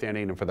in the 8th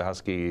inning, and for the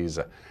Huskies,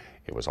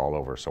 it was all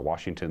over. So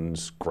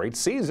Washington's great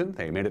season,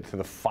 they made it to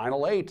the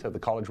final 8 of the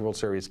College World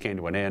Series, came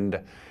to an end.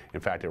 In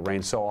fact, it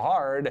rained so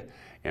hard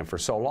and for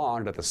so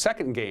long that the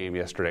second game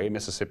yesterday,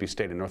 Mississippi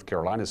State and North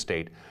Carolina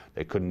State,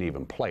 they couldn't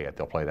even play it.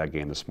 They'll play that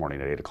game this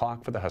morning at 8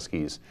 o'clock for the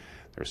Huskies.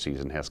 Their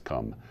season has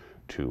come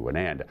to an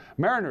end.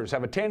 Mariners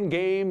have a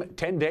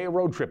 10-day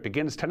road trip.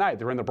 Begins tonight.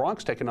 They're in the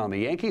Bronx taking on the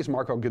Yankees.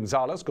 Marco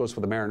Gonzalez goes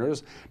for the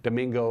Mariners.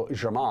 Domingo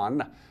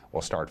Germán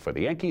will start for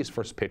the Yankees.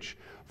 First pitch,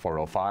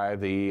 4:05.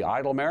 The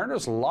idle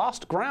Mariners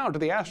lost ground to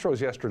the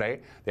Astros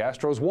yesterday. The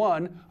Astros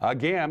won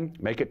again,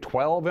 make it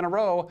 12 in a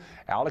row.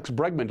 Alex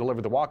Bregman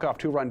delivered the walk-off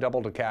 2-run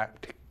double to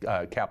cap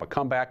a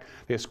comeback.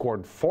 They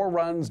scored 4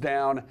 runs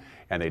down,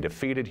 and they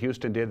defeated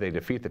Houston. They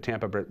defeat the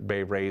Tampa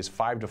Bay Rays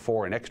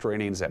 5-4 in extra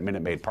innings at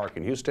Minute Maid Park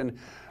in Houston.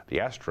 The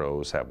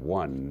Astros have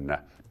won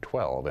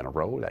 12 in a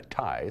row. That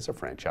ties a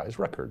franchise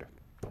record.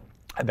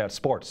 And that's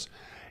sports.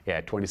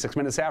 At 26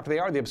 minutes after the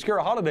hour, the obscure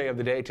holiday of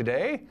the day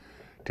today.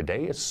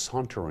 Today is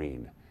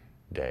Sauntering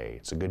Day.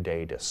 It's a good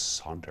day to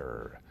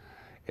saunter.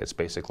 It's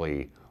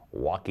basically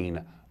walking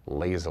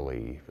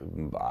lazily.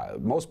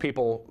 Most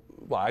people,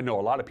 well, I know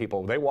a lot of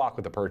people, they walk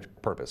with a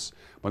purpose.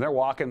 When they're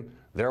walking,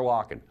 they're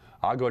walking.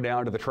 I'll go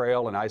down to the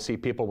trail and I see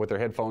people with their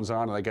headphones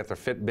on and they get their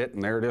Fitbit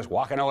and they're just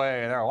walking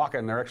away. They're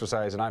walking, they're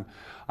exercising.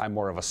 I'm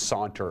more of a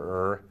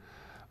saunterer.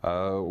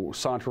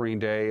 Sauntering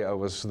Day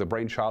was the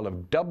brainchild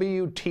of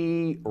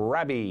W.T.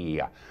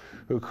 Raby,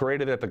 who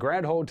created it at the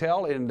Grand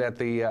Hotel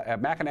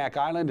at Mackinac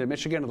Island in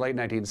Michigan in the late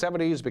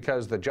 1970s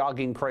because the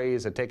jogging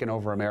craze had taken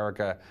over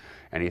America,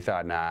 and he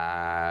thought,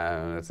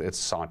 nah, it's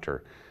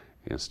saunter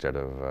instead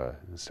of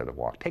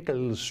walk. Take a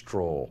little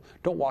stroll.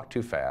 Don't walk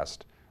too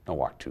fast. Don't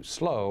walk too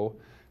slow.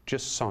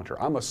 Just saunter.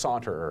 I'm a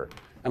saunterer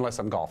unless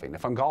I'm golfing.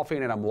 If I'm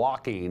golfing and I'm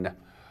walking,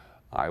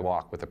 I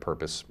walk with a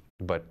purpose.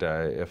 But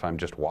if I'm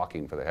just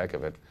walking for the heck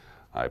of it,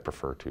 I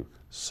prefer to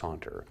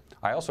saunter.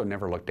 I also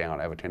never look down.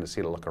 I have a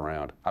tendency to look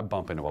around. I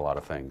bump into a lot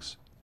of things.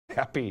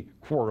 Happy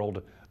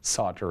World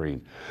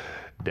Sauntering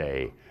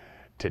Day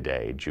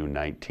today, June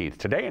 19th.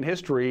 Today in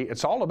history,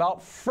 it's all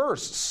about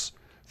firsts.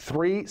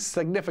 3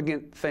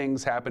 significant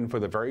things happened for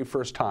the very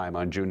first time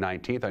on June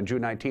 19th. On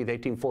June 19th,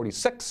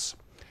 1846,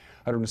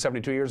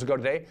 172 years ago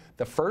today,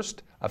 the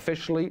first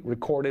officially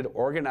recorded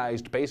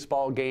organized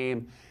baseball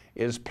game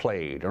is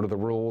played under the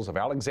rules of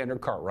Alexander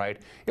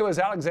Cartwright. It was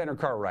Alexander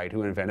Cartwright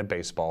who invented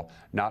baseball,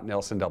 not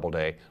Nelson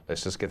Doubleday.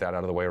 Let's just get that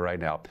out of the way right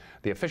now.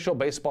 The official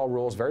baseball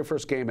rules, very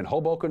first game in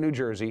Hoboken, New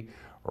Jersey,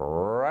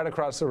 right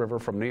across the river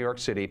from New York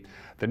City.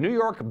 The New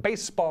York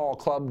Baseball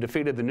Club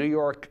defeated the New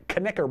York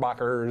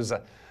Knickerbockers.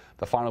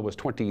 The final was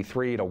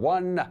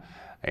 23-1,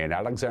 and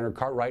Alexander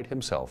Cartwright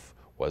himself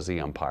was the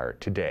umpire.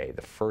 Today,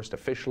 the first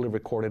officially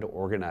recorded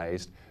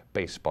organized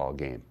baseball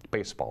game.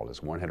 Baseball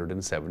is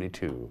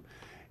 172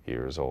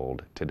 years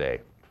old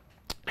today.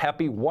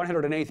 Happy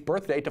 108th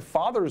birthday to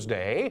Father's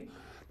Day.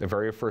 The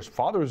very first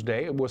Father's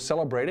Day was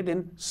celebrated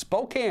in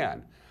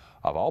Spokane,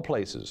 of all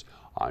places,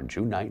 on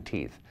June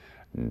 19th,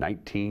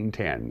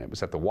 1910. It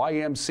was at the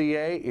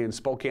YMCA in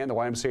Spokane. The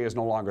YMCA is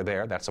no longer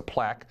there. That's a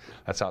plaque.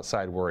 That's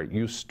outside where it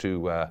used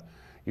to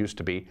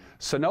be.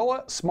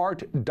 Sonoa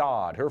Smart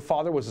Dodd. Her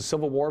father was a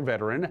Civil War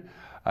veteran.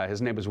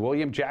 His name was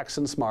William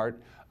Jackson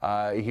Smart.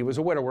 He was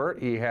a widower.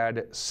 He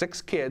had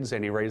 6 kids,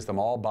 and he raised them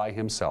all by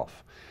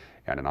himself.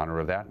 And in honor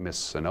of that, Miss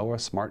Sonoa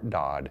Smart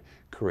Dodd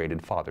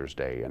created Father's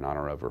Day in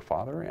honor of her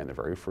father, and the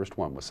very first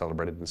one was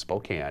celebrated in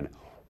Spokane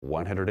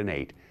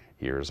 108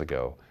 years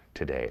ago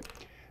today.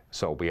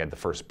 So we had the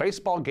first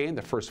baseball game,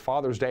 the first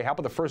Father's Day. How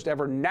about the first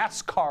ever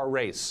NASCAR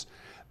race?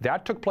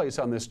 That took place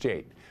on this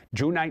date,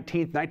 June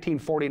 19th,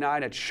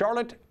 1949 at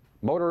Charlotte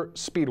Motor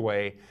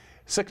Speedway.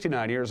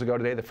 69 years ago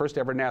today, the first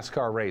ever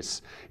NASCAR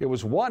race. It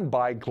was won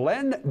by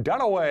Glenn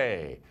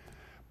Dunaway.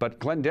 But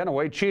Glenn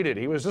Dunaway cheated.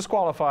 He was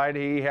disqualified.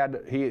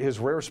 His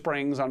rear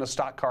springs on a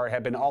stock car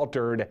had been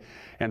altered,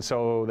 and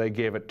so they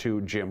gave it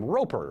to Jim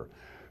Roper,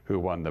 who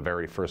won the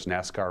very first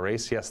NASCAR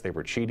race. Yes, they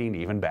were cheating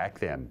even back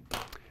then.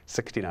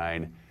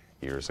 69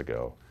 years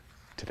ago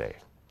today.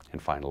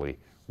 And finally,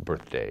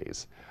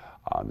 birthdays.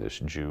 On this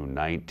June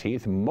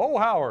 19th, Mo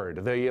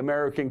Howard, the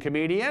American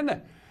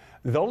comedian,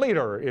 the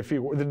leader,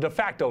 the de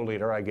facto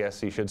leader, I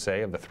guess you should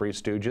say, of the Three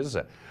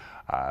Stooges,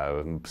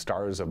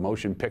 stars of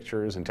motion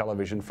pictures and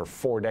television for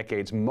 4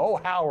 decades. Mo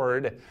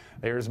Howard,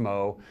 there's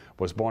Mo,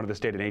 was born in the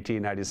state in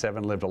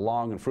 1897, lived a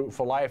long and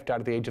fruitful life, died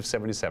at the age of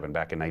 77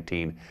 back in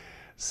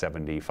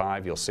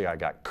 1975. You'll see I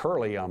got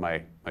Curly on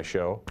my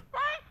show.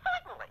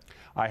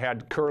 I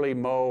had Curly,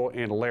 Mo,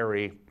 and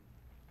Larry.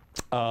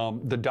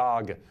 The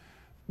dog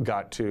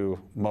got to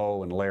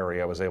Mo and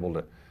Larry. I was able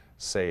to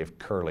save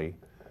Curly.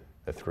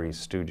 The Three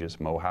Stooges,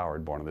 Mo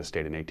Howard, born in this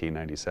state in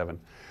 1897.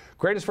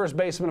 Greatest first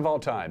baseman of all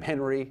time,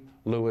 Henry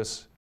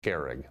Louis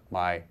Gehrig,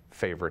 my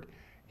favorite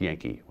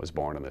Yankee, was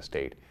born in this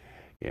state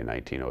in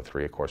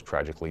 1903. Of course,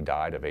 tragically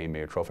died of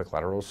amyotrophic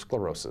lateral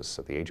sclerosis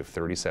at the age of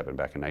 37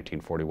 back in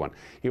 1941.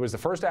 He was the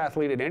first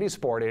athlete in any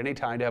sport at any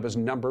time to have his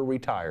number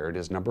retired,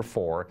 his number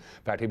 4.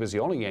 In fact, he was the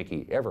only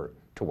Yankee ever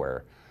to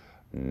wear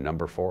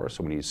number 4.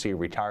 So when you see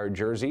retired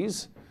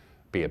jerseys,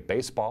 be it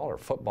baseball or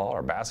football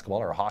or basketball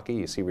or hockey,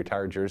 you see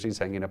retired jerseys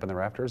hanging up in the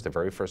rafters. The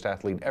very first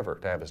athlete ever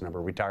to have his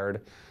number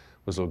retired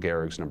was Lou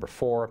Gehrig's number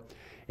 4.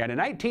 And in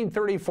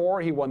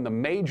 1934, he won the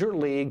Major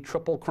League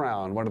Triple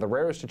Crown, one of the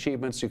rarest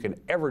achievements you can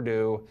ever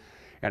do.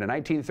 And in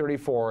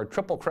 1934,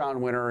 Triple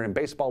Crown winner and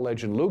baseball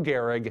legend Lou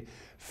Gehrig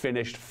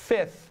finished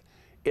 5th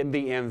in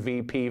the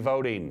MVP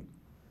voting.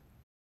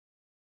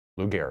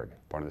 Lou Gehrig,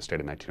 born in the state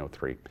in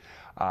 1903.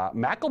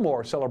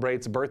 Macklemore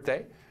celebrates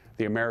birthday.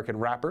 The American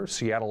rapper,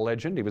 Seattle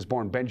legend. He was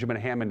born Benjamin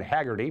Hammond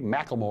Haggerty.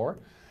 Macklemore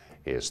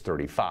is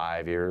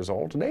 35 years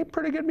old today.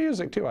 Pretty good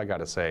music, too, I got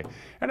to say.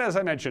 And as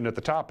I mentioned at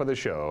the top of the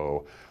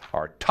show,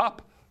 our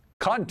top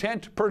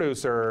content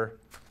producer,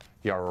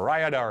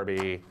 Uriah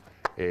Darby,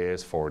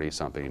 is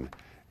 40-something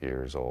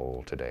years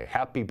old today.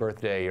 Happy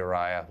birthday,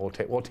 Uriah.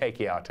 We'll take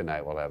you out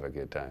tonight. We'll have a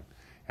good time.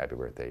 Happy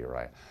birthday,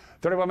 Uriah.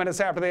 31 minutes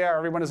after the hour,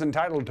 everyone is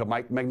entitled to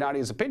Mike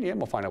Magnotti's opinion.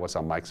 We'll find out what's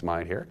on Mike's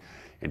mind here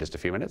in just a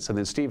few minutes. And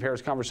then Steve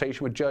Hare's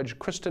conversation with Judge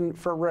Kristen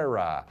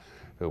Ferreira,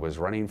 who was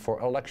running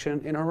for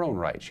election in her own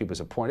right. She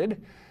was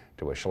appointed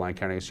to a Chelan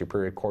County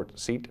Superior Court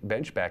seat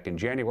bench back in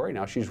January.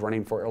 Now she's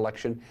running for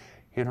election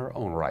in her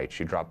own right.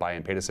 She dropped by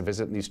and paid us a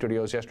visit in these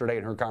studios yesterday,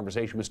 and her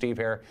conversation with Steve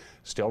Hare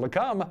still to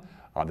come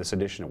on this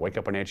edition of Wake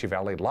Up Wenatchee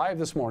Valley, live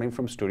this morning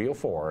from Studio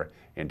 4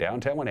 in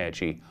downtown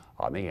Wenatchee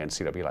on the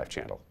NCW Life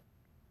Channel.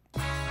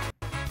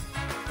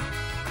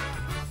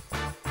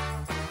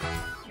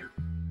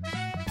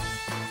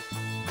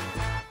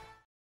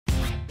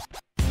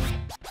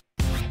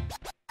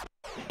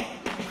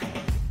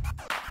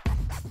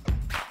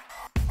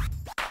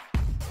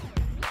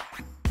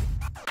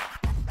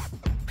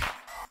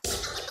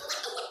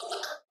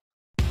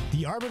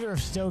 The Arbiter of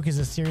Stoke is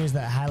a series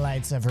that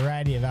highlights a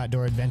variety of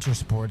outdoor adventure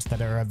sports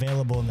that are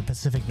available in the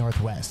Pacific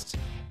Northwest.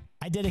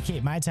 I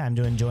dedicate my time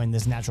to enjoying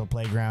this natural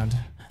playground.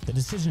 The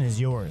decision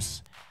is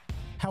yours.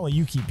 How will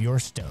you keep your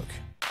Stoke?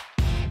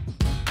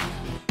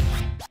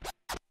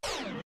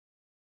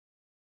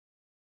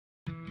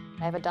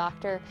 I have a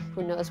doctor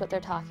who knows what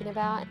they're talking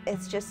about.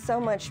 It's just so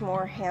much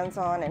more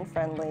hands-on and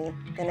friendly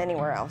than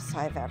anywhere else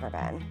I've ever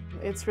been.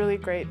 It's really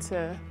great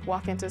to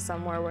walk into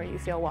somewhere where you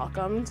feel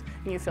welcomed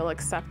and you feel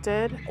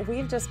accepted.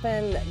 We've just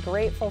been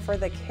grateful for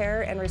the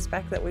care and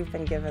respect that we've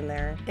been given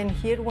there. And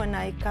here when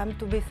I come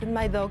to visit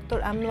my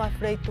doctor, I'm not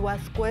afraid to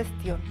ask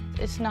questions.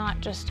 It's not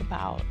just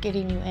about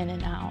getting you in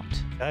and out.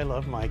 I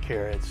love my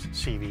care at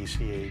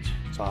CVCH.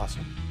 It's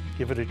awesome.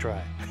 Give it a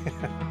try.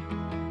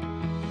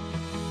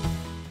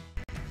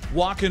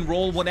 Walk and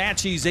Roll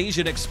Wenatchee's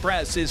Asian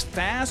Express is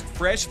fast,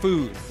 fresh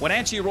food.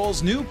 Wenatchee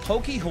Roll's new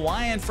Poke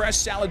Hawaiian Fresh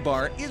Salad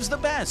Bar is the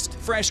best.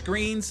 Fresh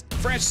greens,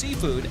 fresh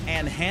seafood,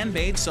 and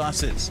handmade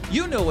sauces.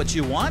 You know what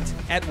you want.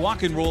 At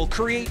Walk and Roll,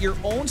 create your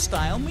own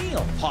style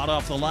meal. Hot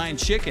off the line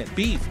chicken,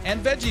 beef,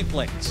 and veggie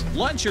plates.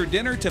 Lunch or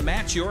dinner to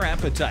match your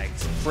appetite.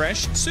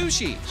 Fresh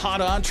sushi,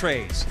 hot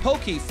entrees,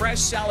 Poke Fresh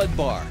Salad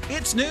Bar.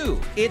 It's new.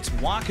 It's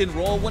Walk and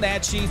Roll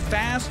Wenatchee,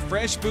 fast,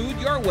 fresh food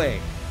your way.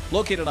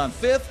 Located on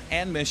 5th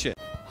and Mission.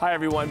 Hi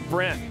everyone,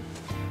 Brent.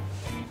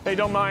 Hey,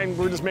 don't mind,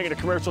 we're just making a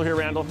commercial here,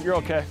 Randall. You're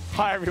okay.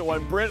 Hi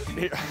everyone, Brent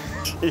here.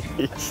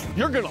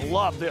 You're gonna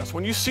love this.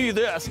 When you see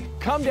this,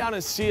 come down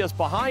and see us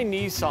behind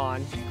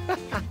Nissan.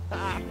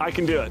 I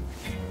can do it.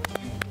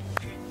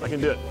 I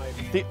can do it.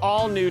 The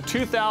all-new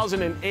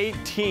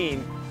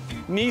 2018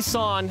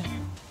 Nissan.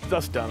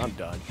 That's done, I'm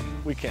done.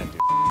 We can't do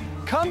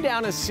it. Come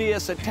down and see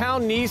us at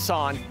Town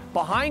Nissan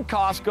behind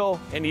Costco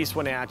in East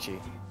Wenatchee.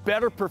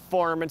 Better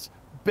performance,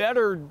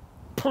 better.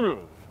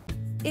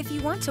 If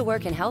you want to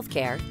work in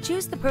healthcare,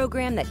 choose the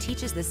program that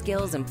teaches the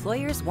skills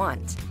employers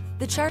want.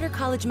 The Charter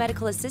College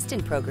Medical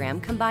Assistant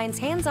Program combines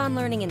hands-on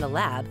learning in the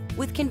lab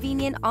with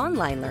convenient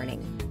online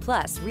learning,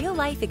 plus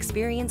real-life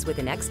experience with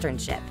an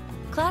externship.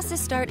 Classes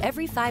start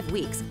every 5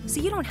 weeks, so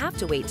you don't have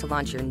to wait to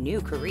launch your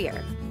new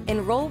career.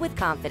 Enroll with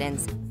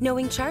confidence,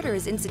 knowing Charter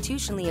is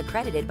institutionally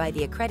accredited by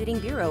the Accrediting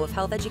Bureau of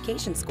Health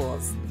Education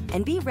Schools,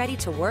 and be ready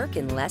to work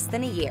in less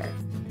than a year.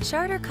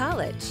 Charter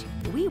College.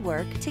 We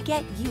work to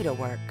get you to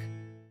work.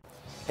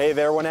 Hey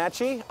there,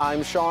 Wenatchee.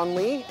 I'm Sean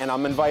Lee, and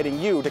I'm inviting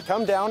you to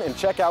come down and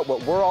check out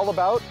what we're all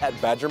about at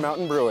Badger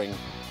Mountain Brewing.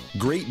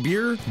 Great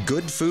beer,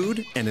 good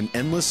food, and an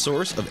endless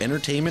source of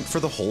entertainment for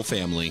the whole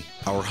family.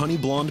 Our Honey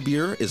Blonde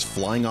beer is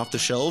flying off the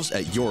shelves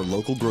at your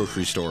local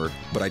grocery store.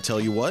 But I tell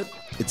you what,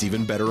 it's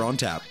even better on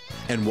tap.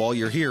 And while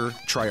you're here,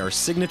 try our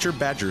signature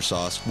Badger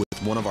sauce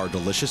with one of our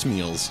delicious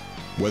meals.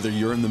 Whether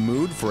you're in the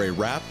mood for a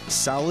wrap,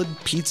 salad,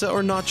 pizza,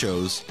 or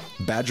nachos,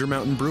 Badger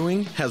Mountain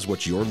Brewing has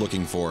what you're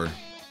looking for.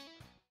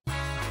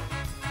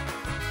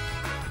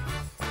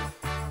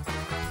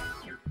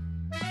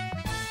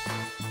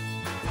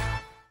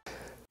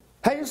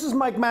 Hey, this is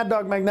Mike Mad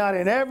Dog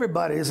Magnotti, and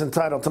everybody is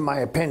entitled to my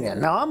opinion.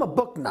 Now, I'm a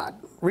book nut.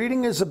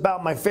 Reading is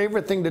about my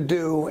favorite thing to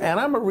do, and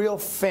I'm a real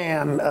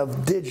fan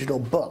of digital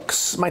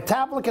books. My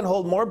tablet can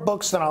hold more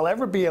books than I'll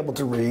ever be able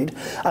to read.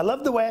 I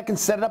love the way I can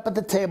set it up at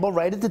the table,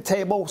 right at the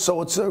table, so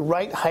it's the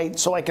right height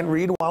so I can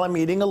read while I'm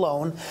eating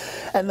alone.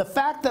 And the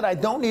fact that I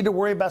don't need to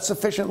worry about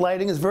sufficient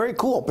lighting is very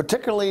cool,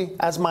 particularly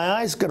as my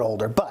eyes get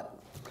older. But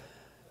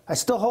I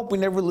still hope we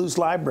never lose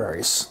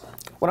libraries.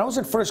 When I was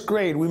in first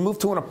grade, we moved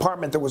to an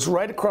apartment that was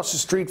right across the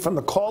street from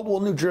the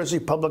Caldwell, New Jersey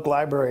Public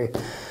Library.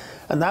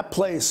 And that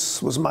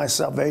place was my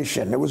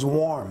salvation. It was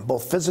warm,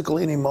 both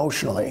physically and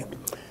emotionally.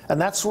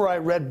 And that's where I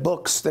read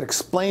books that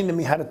explained to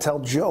me how to tell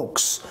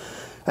jokes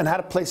and how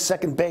to play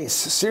second base.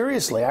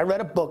 Seriously, I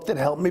read a book that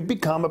helped me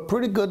become a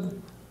pretty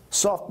good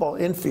softball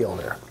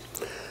infielder.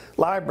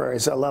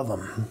 Libraries, I love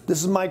them.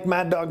 This is Mike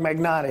Mad Dog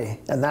Magnotti,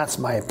 and that's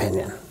my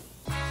opinion.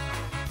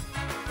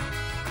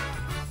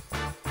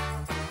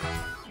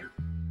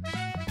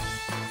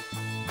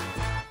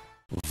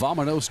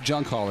 Vamanos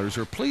junk haulers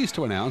are pleased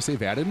to announce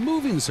they've added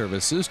moving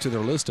services to their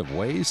list of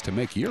ways to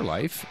make your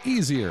life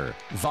easier.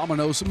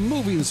 Vamanos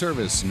Moving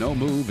Service. No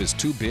move is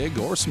too big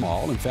or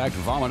small. In fact,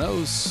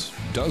 Vamanos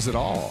does it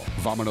all.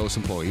 Vamanos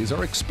employees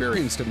are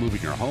experienced at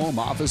moving your home,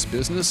 office,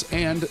 business,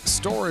 and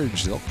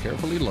storage. They'll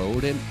carefully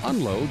load and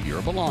unload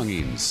your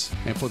belongings.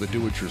 And for the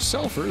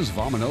do-it-yourselfers,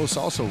 Vamanos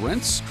also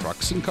rents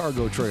trucks and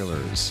cargo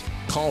trailers.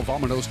 Call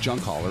Vamanos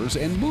junk haulers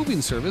and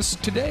moving service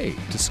today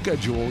to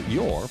schedule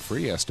your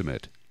free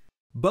estimate.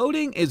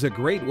 Boating is a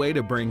great way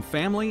to bring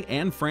family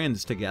and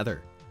friends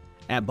together.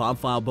 At Bob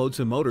File Boats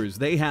and Motors,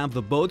 they have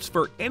the boats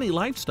for any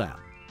lifestyle: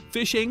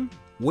 fishing,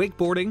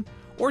 wakeboarding,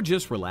 or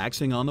just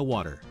relaxing on the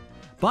water.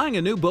 Buying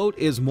a new boat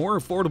is more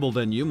affordable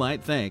than you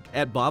might think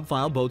at Bob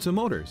File Boats and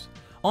Motors.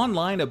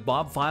 Online at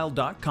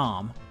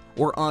bobfile.com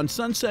or on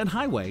Sunset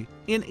Highway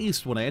in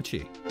East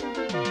Wenatchee.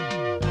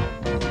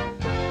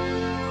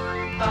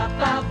 Bob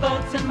File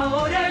Boats and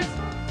Motors,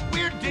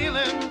 we're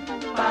dealing.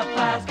 Bob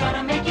File's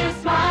gonna make you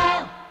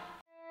smile.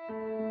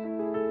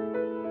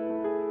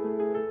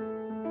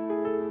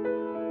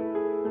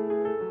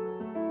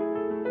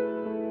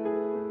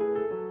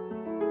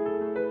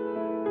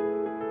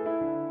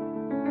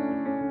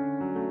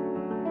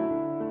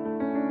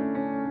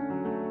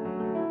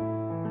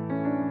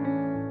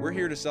 We're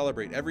here to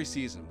celebrate every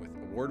season with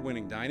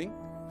award-winning dining,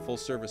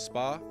 full-service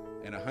spa,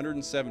 and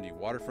 170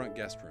 waterfront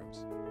guest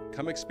rooms.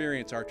 Come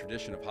experience our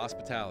tradition of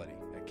hospitality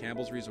at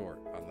Campbell's Resort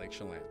on Lake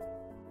Chelan.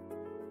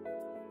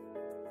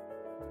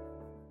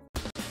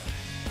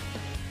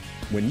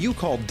 When you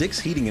call Dick's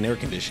Heating and Air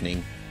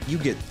Conditioning, you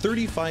get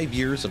 35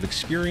 years of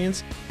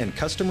experience and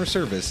customer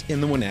service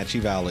in the Wenatchee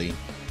Valley.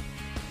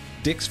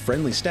 Dick's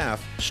friendly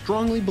staff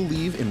strongly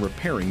believe in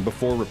repairing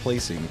before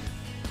replacing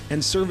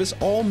and service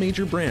all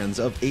major brands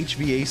of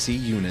HVAC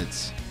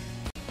units.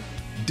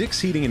 Dick's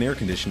Heating and Air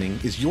Conditioning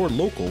is your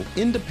local,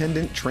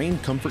 independent,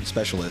 trained comfort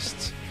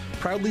specialists,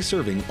 proudly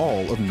serving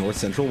all of North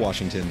Central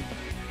Washington.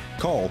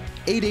 Call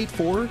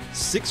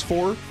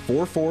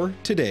 884-6444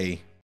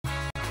 today.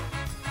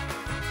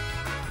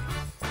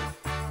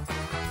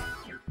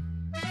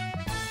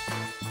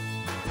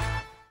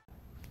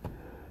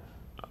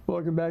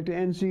 Welcome back to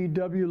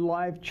NCW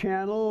Live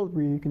Channel.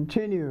 We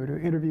continue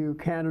to interview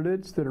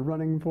candidates that are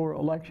running for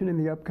election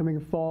in the upcoming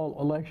fall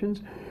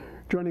elections.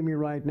 Joining me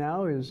right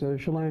now is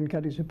Chelan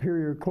County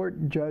Superior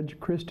Court Judge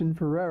Kristen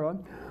Ferreira,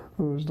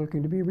 who's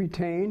looking to be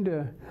retained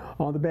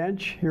on the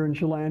bench here in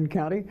Chelan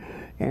County.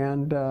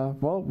 And,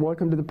 well,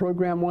 welcome to the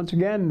program once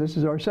again. This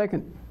is our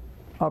second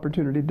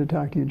opportunity to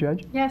talk to you,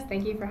 Judge. Yes,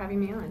 thank you for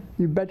having me on.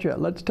 You betcha.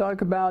 Let's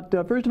talk about,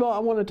 first of all, I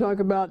want to talk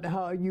about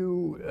how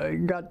you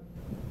got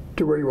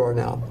to where you are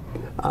now.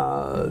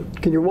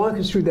 Can you walk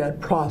us through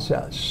that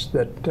process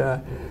that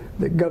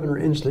Governor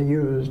Inslee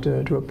used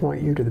to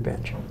appoint you to the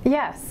bench?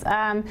 Yes.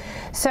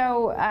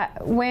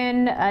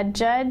 When a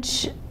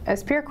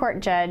Superior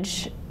Court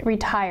judge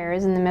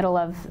retires in the middle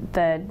of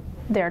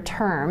their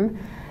term,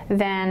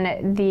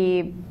 then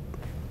the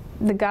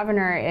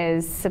governor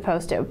is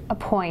supposed to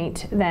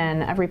appoint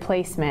then a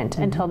replacement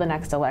until the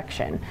next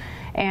election.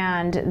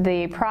 And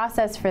the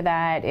process for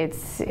that,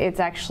 it's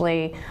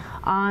actually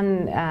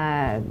on,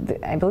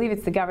 I believe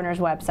it's the governor's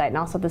website and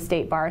also the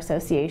State Bar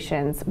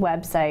Association's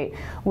website,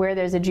 where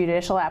there's a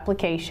judicial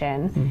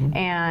application,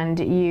 and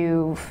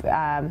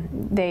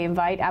they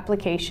invite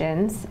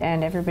applications,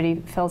 and everybody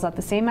fills out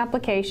the same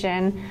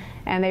application,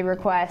 and they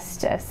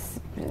request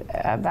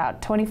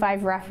about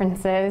 25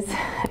 references.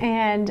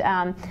 And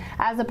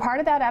as a part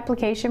of that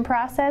application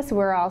process,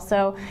 we're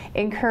also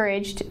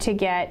encouraged to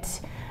get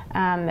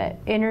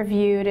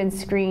interviewed and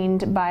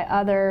screened by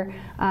other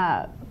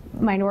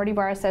minority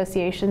bar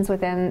associations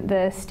within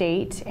the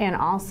state, and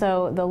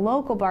also the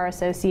local bar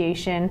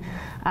association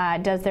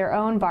does their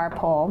own bar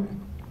poll.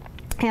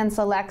 and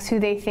selects who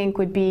they think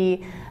would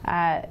be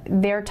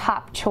their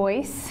top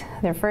choice,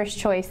 their first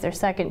choice, their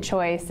second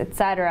choice,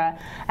 etc.,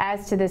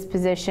 as to this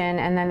position.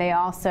 And then they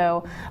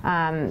also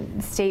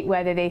state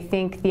whether they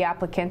think the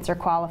applicants are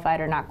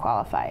qualified or not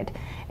qualified.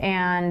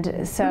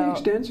 And so pretty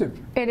extensive.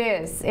 It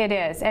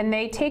is, and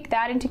they take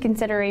that into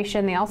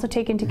consideration. They also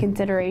take into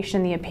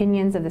consideration the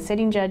opinions of the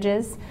sitting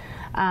judges,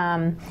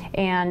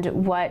 and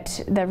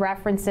what the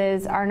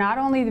references are, not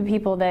only the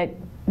people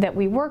that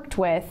we worked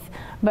with,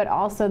 but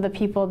also the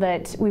people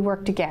that we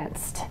worked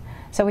against.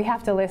 So we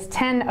have to list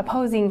 10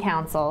 opposing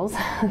counsels,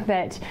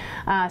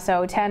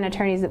 so 10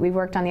 attorneys that we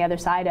worked on the other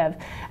side of,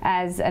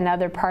 as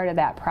another part of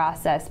that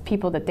process,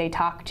 people that they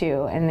talk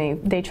to, and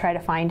they try to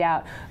find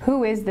out,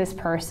 who is this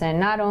person?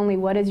 Not only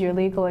what is your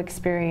legal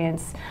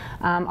experience,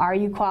 are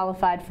you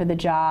qualified for the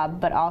job,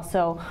 but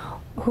also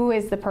who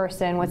is the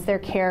person, what's their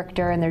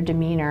character and their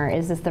demeanor,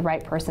 is this the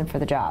right person for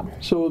the job?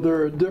 So there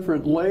are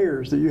different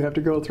layers that you have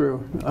to go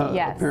through,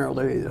 yes.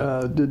 Apparently.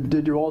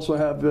 Did you also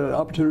have the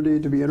opportunity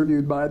to be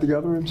interviewed by the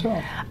governor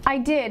himself? I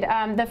did.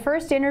 The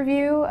first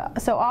interview,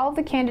 so all of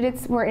the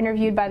candidates were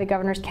interviewed by the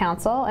governor's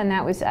council, and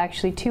that was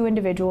actually 2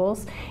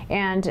 individuals,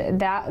 and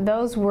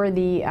those were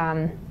the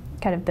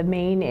kind of the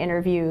main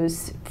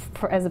interviews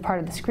as a part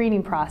of the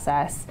screening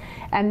process.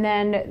 And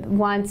then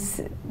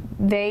once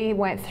they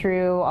went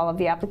through all of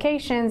the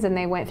applications and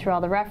they went through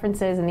all the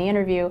references in the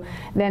interview,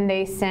 then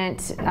they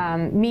sent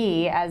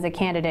me as a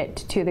candidate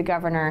to the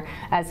governor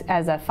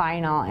as a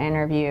final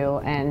interview,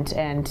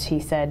 and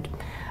he said,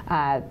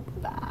 I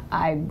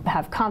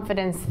have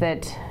confidence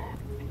that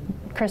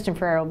Kristen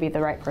Ferreira will be the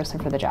right person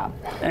for the job.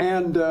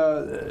 And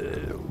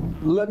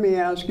let me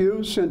ask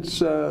you,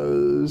 since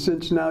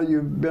now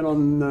you've been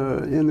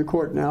in the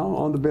court now,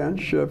 on the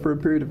bench for a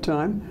period of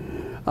time,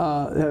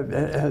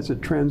 has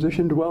it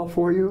transitioned well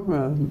for you,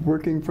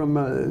 working from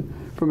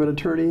an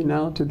attorney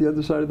now to the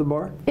other side of the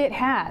bar? It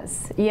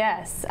has,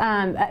 yes.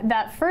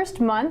 That first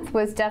month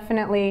was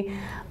definitely,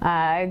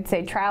 I'd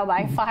say, trial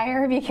by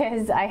fire,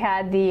 because I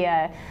had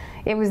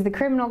it was the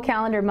criminal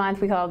calendar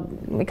month. We call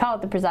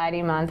it the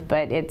presiding month,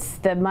 but it's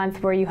the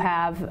month where you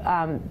have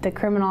the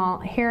criminal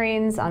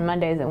hearings on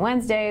Mondays and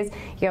Wednesdays.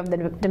 You have the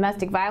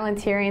domestic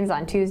violence hearings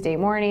on Tuesday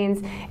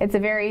mornings. It's a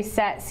very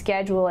set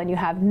schedule, and you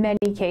have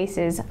many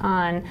cases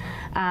on.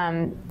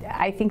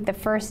 I think the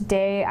first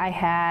day I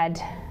had,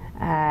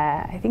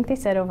 I think they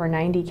said over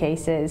 90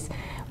 cases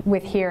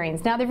with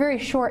hearings. Now they're very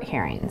short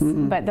hearings,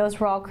 but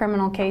those were all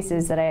criminal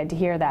cases that I had to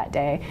hear that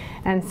day,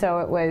 and so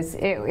it was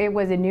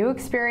a new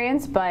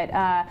experience. But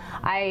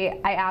I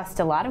asked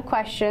a lot of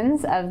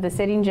questions of the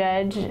sitting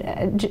judge.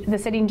 The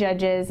sitting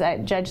judges,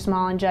 Judge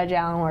Small and Judge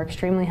Allen, were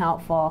extremely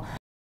helpful.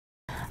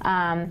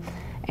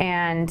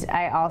 And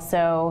I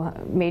also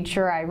made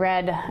sure I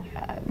read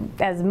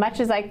as much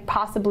as I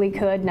possibly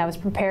could, and I was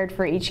prepared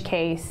for each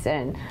case.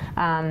 And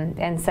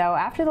so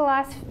after the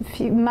last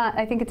few months,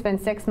 I think it's been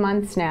 6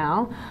 months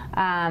now,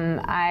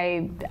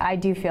 I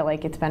do feel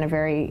like it's been a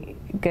very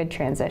good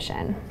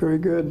transition. Very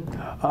good.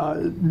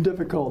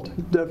 Difficult,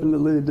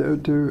 definitely,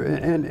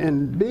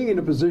 and being in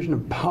a position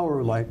of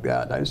power like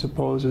that, I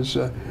suppose, is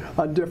a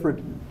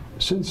different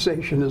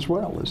sensation as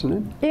well, isn't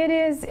it? It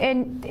is,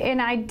 and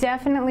I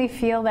definitely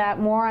feel that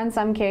more on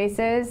some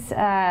cases.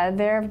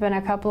 There have been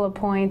a couple of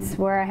points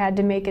where I had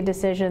to make a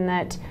decision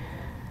that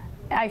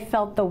I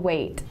felt the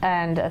weight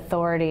and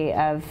authority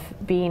of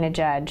being a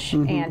judge,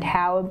 and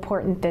how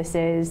important this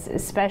is,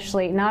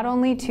 especially not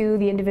only to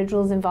the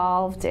individuals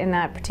involved in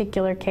that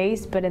particular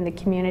case, but in the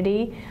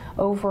community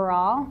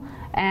overall.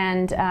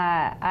 And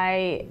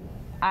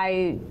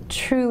I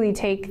truly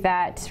take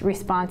that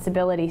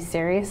responsibility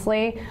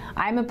seriously.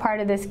 I'm a part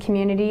of this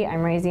community.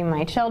 I'm raising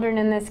my children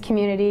in this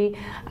community.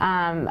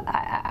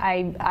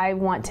 I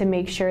want to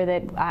make sure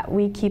that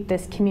we keep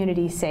this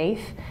community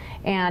safe.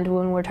 And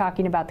when we're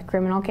talking about the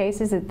criminal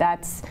cases,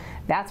 that's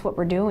what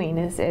we're doing,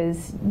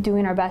 is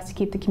doing our best to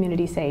keep the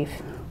community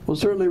safe. Well,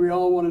 certainly we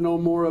all want to know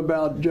more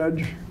about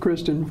Judge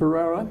Kristen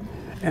Ferreira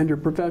and your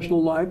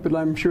professional life, but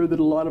I'm sure that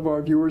a lot of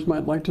our viewers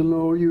might like to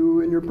know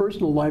you in your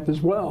personal life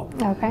as well.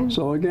 Okay.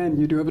 So again,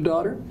 you do have a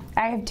daughter?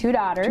 I have 2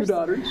 daughters. 2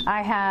 daughters.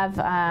 I have,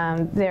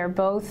 they're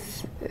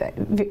both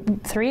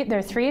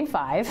they're 3 and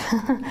 5,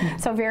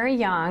 so very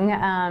young.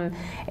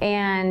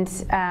 And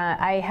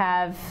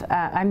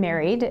I'm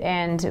married,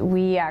 and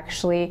we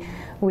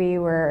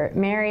were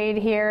married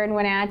here in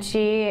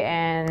Wenatchee,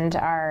 and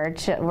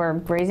we're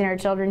raising our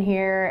children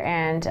here,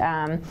 and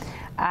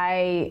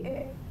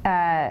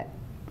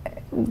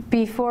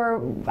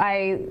before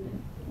I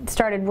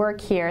started work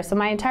here, so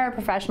my entire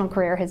professional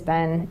career has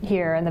been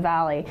here in the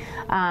Valley,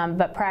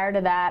 but prior to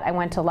that I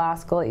went to law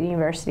school at the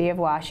University of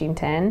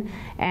Washington,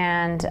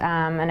 and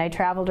I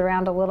traveled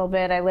around a little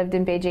bit. I lived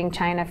in Beijing,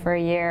 China for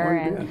a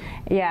year.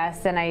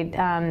 Yes, and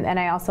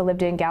I also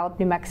lived in Gallup,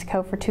 New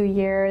Mexico for 2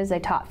 years. I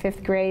taught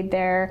 5th grade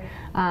there,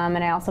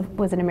 and I also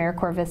was an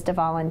AmeriCorps Vista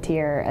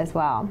volunteer as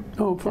well.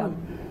 Oh, fun.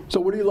 So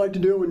what do you like to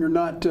do when you're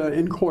not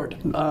in court,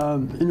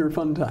 in your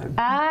fun time?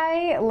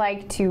 I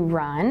like to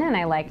run and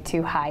I like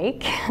to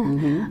hike.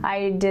 Mm-hmm.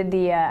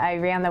 I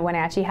ran the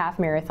Wenatchee Half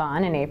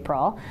Marathon in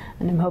April,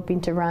 and I'm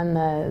hoping to run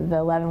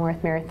the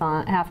Leavenworth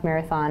Half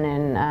Marathon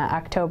in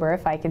October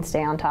if I can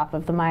stay on top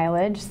of the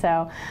mileage.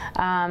 So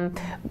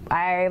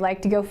I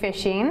like to go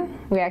fishing.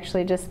 We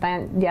actually just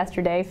spent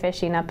yesterday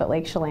fishing up at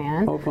Lake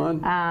Chelan. Oh,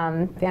 fun.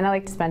 And I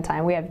like to spend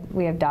time.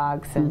 We have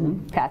dogs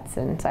and pets,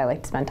 and so I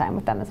like to spend time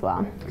with them as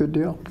well. Good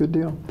deal. Good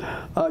deal.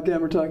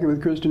 Again, we're talking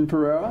with Kristen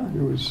Ferreira,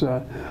 who is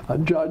a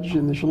judge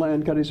in the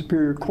Chelan County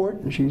Superior Court,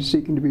 and she's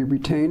seeking to be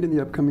retained in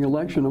the upcoming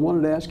election. I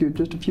wanted to ask you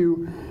just a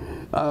few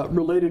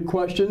related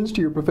questions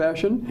to your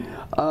profession.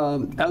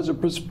 As a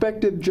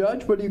prospective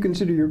judge, what do you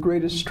consider your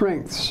greatest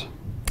strengths?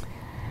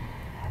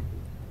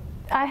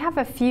 I have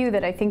a few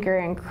that I think are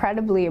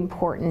incredibly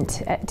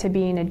important to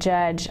being a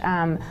judge.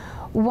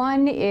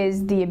 One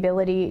is the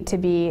ability to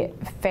be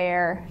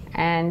fair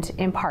and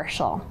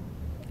impartial.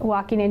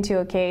 Walking into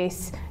a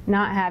case,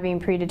 not having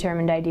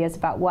predetermined ideas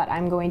about what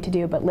I'm going to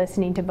do, but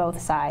listening to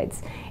both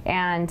sides,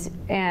 and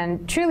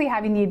truly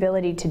having the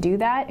ability to do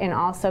that, and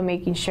also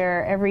making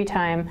sure every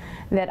time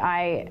that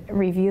I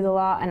review the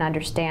law and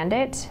understand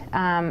it,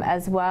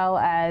 as well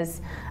as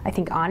I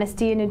think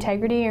honesty and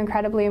integrity are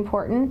incredibly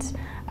important.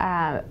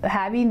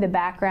 Having the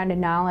background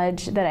and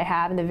knowledge that I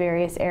have in the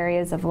various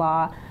areas of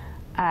law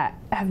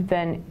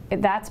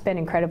that's been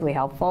incredibly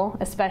helpful,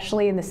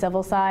 especially in the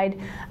civil side,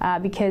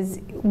 because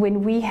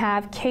when we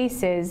have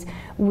cases,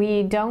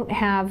 we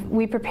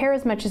prepare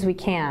as much as we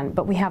can,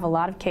 but we have a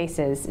lot of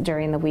cases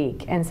during the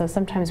week, and so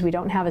sometimes we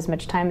don't have as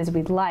much time as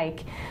we'd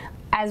like,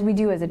 as we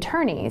do as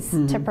attorneys,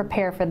 to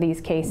prepare for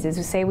these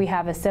cases. Say we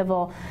have a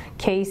civil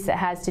case that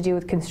has to do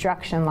with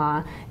construction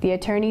law. The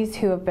attorneys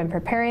who have been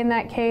preparing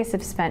that case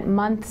have spent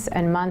months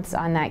and months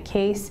on that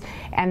case,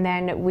 and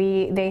then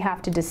they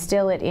have to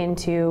distill it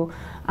into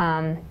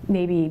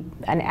maybe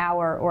an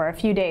hour or a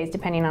few days,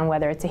 depending on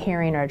whether it's a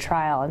hearing or a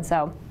trial. And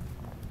so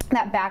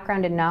that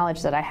background and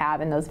knowledge that I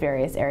have in those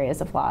various areas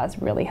of law has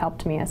really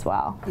helped me as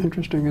well.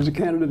 Interesting. As a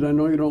candidate, I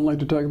know you don't like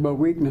to talk about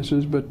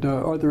weaknesses, but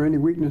are there any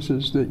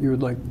weaknesses that you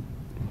would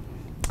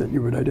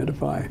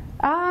identify?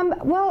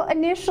 Well,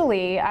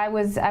 initially,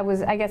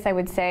 I guess I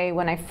would say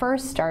when I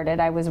first started,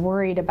 I was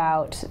worried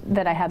about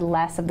that I had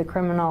less of the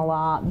criminal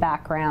law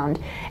background,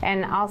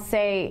 and I'll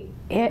say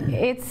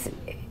it's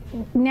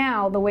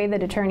now the way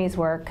that attorneys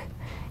work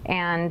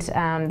and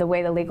the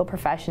way the legal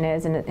profession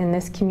is in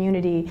this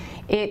community,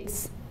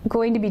 it's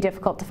going to be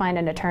difficult to find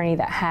an attorney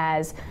that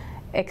has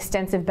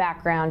extensive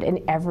background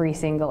in every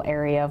single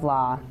area of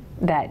law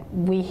that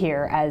we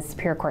hear as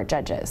Superior Court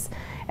judges.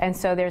 And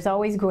so there's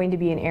always going to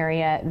be an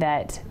area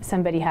that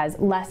somebody has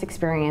less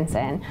experience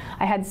in.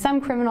 I had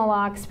some criminal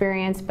law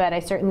experience, but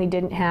I certainly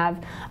didn't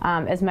have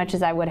as much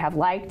as I would have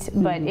liked.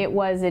 But it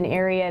was an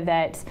area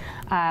that,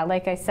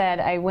 like I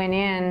said, I went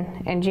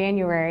in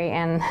January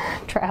and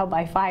trial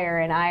by fire,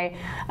 and I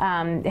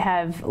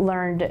have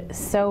learned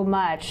so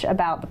much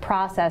about the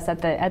process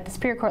at the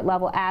Superior Court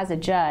level as a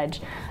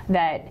judge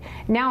that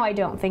now I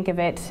don't think of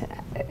it,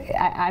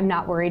 I'm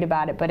not worried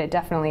about it, but it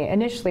definitely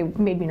initially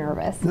made me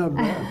nervous. Not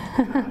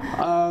bad.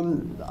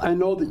 I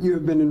know that you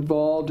have been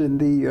involved in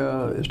the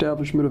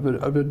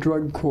establishment of a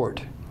drug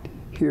court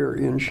here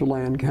in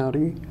Chelan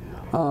County.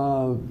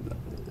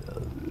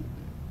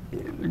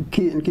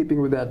 In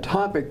keeping with that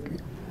topic,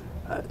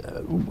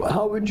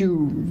 how would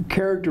you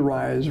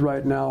characterize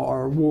right now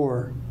our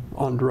war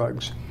on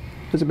drugs?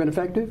 Has it been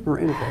effective or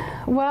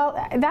ineffective? Well,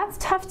 that's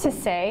tough to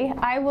say.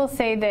 I will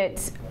say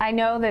that I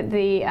know that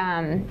the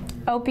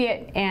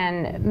opiate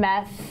and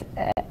meth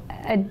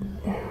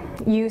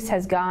use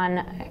has gone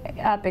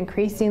up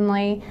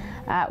increasingly.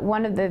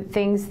 One of the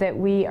things that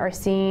we are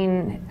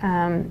seeing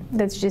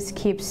that just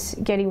keeps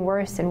getting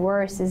worse and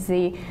worse is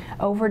the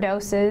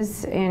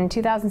overdoses. In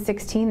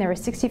 2016, there were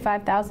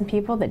 65,000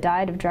 people that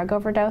died of drug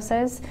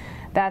overdoses.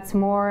 That's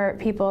more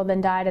people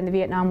than died in the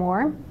Vietnam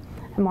War.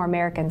 More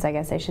Americans, I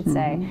guess I should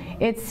say.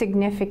 It's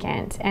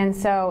significant, and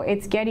so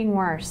it's getting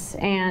worse.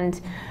 And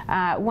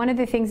one of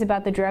the things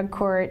about the drug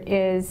court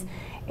is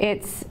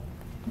it's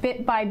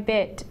bit by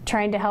bit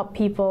trying to help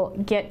people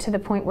get to the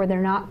point where they're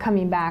not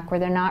coming back,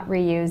 where they're not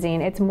reusing.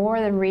 It's more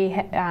than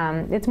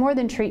it's more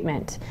than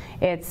treatment.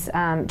 It's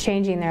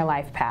changing their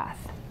life path.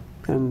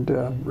 And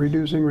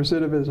reducing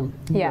recidivism.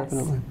 Yes.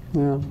 Definitely.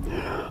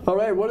 Yeah. All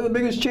right. What are the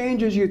biggest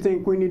changes you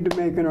think we need to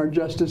make in our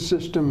justice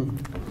system,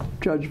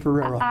 Judge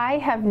Ferreira? I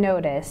have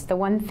noticed the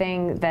one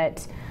thing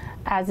that,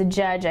 as a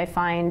judge, I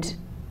find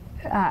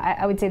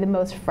I would say the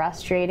most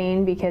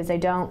frustrating, because I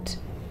don't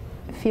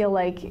feel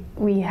like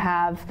we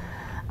have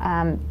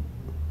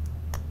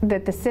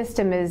that the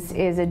system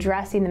is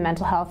addressing the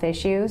mental health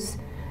issues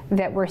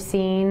that we're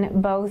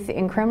seeing both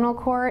in criminal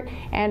court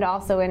and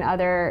also in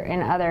other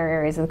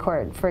areas of the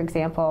court, for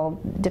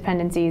example,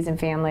 dependencies and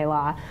family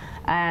law.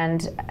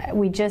 And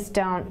we just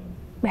don't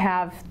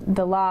have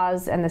the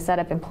laws and the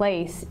setup in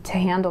place to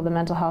handle the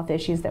mental health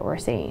issues that we're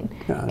seeing.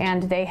 Gotcha.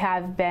 And they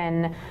have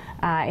been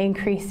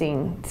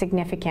increasing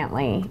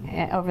significantly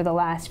over the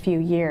last few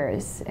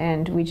years,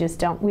 and we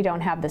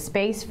don't have the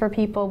space for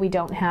people. We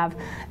don't have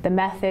the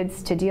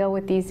methods to deal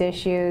with these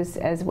issues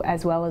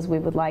as well as we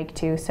would like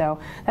to. So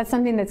that's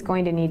something that's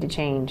going to need to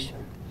change.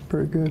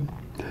 Very good.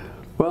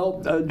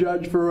 Well,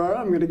 Judge Ferrara,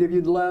 I'm going to give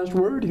you the last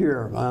word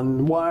here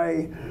on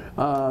why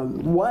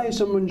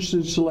someone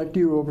should select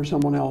you over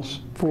someone else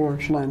for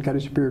Chelan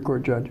County Superior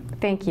Court Judge.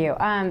 Thank you.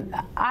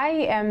 I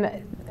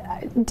am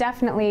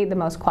definitely the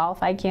most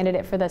qualified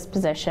candidate for this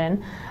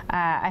position.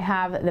 I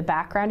have the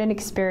background and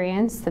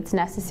experience that's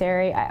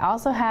necessary. I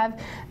also have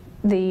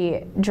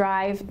the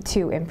drive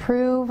to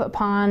improve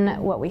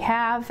upon what we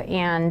have,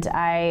 and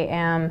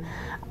I'm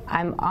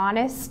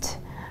honest.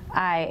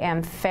 I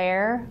am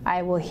fair,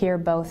 I will hear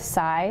both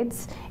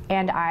sides,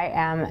 and I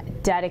am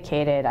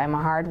dedicated. I'm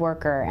a hard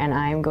worker, and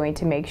I'm going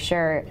to make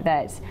sure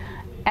that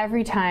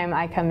every time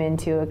I come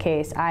into a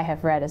case, I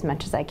have read as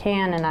much as I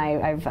can, and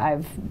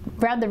I've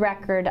read the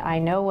record, I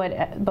know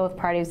what both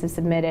parties have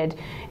submitted,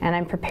 and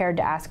I'm prepared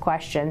to ask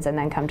questions and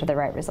then come to the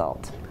right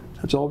result.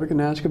 That's all we can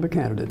ask of a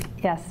candidate.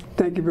 Yes.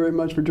 Thank you very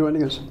much for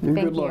joining us, and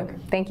good luck.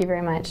 Thank you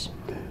very much.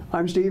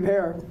 I'm Steve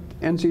Hare,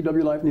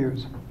 NCW Life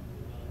News.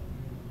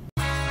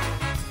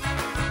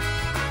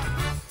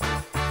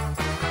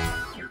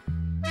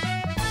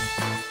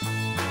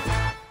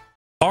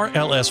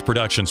 RLS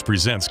Productions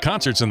presents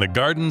Concerts in the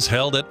Gardens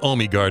held at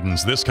Omi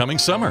Gardens this coming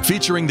summer,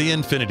 featuring the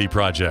Infinity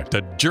Project,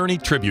 a Journey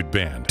tribute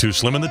band, Too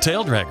Slim and the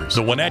Tail Draggers,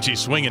 the Wenatchee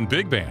Swingin'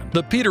 Big Band,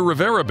 the Peter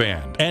Rivera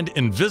Band, and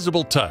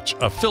Invisible Touch,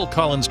 a Phil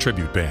Collins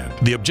tribute band.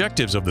 The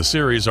objectives of the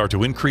series are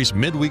to increase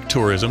midweek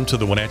tourism to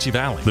the Wenatchee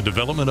Valley, the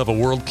development of a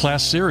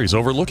world-class series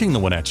overlooking the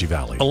Wenatchee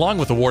Valley, along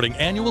with awarding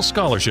annual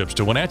scholarships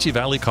to Wenatchee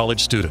Valley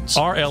College students.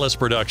 RLS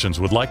Productions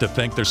would like to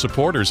thank their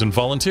supporters and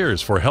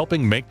volunteers for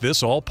helping make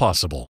this all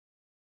possible.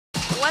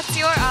 What's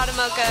your auto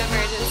mocha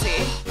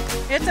emergency?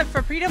 It's a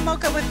Frappuccino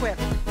mocha with whip.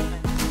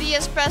 The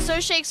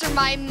espresso shakes are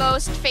my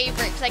most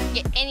favorite because I can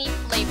get any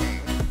flavor.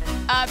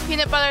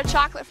 Peanut butter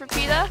chocolate for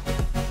pita.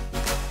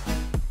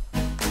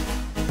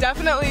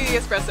 Definitely the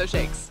espresso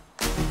shakes.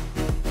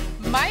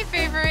 My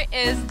favorite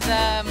is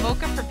the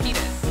mocha for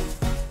pitas.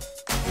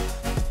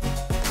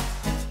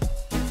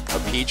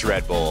 A peach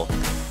Red Bull.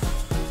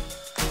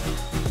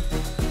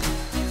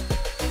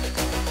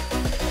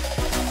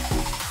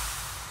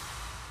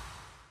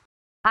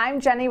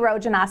 I'm Jenny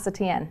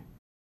Rojanasatian,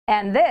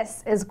 and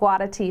this is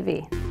Guada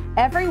TV.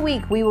 Every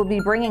week we will be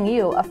bringing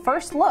you a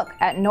first look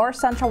at North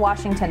Central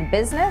Washington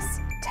business,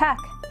 tech,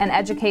 and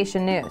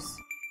education news.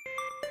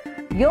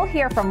 You'll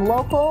hear from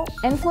local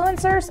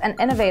influencers and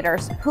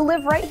innovators who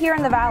live right here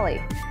in the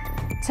Valley.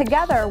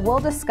 Together we'll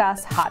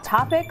discuss hot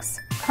topics,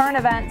 current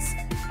events,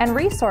 and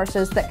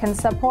resources that can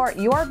support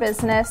your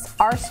business,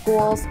 our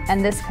schools,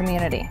 and this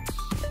community.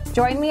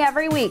 Join me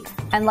every week,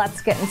 and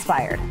let's get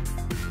inspired.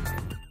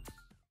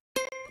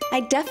 I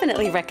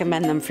definitely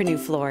recommend them for new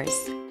floors.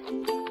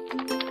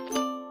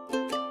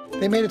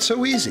 They made it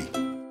so easy.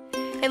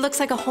 It looks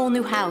like a whole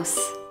new house.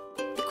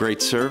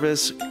 Great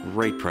service,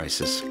 great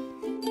prices.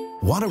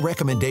 Want a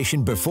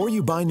recommendation before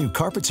you buy new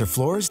carpets or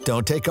floors?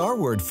 Don't take our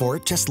word for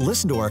it, just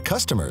listen to our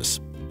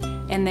customers.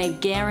 And they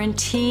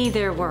guarantee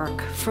their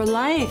work for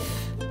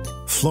life.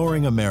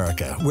 Flooring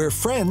America, where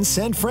friends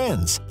send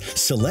friends.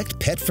 Select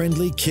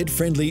pet-friendly,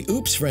 kid-friendly,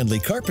 oops-friendly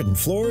carpet and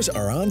floors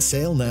are on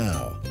sale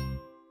now.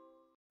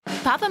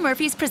 Papa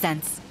Murphy's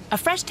presents a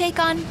fresh take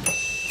on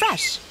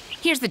fresh.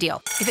 Here's the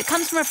deal. If it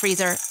comes from a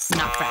freezer,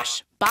 not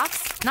fresh.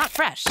 Box, not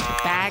fresh.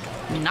 Bag,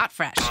 not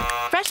fresh.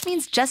 Fresh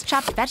means just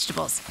chopped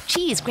vegetables.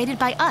 Cheese grated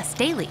by us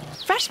daily.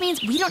 Fresh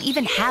means we don't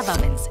even have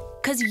ovens,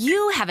 because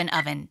you have an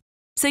oven.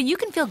 So you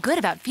can feel good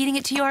about feeding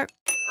it to your...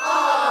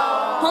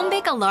 Home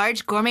bake a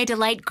large Gourmet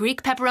Delight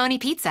Greek pepperoni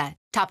pizza,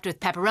 topped with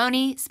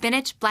pepperoni,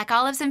 spinach, black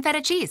olives, and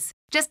feta cheese.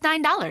 Just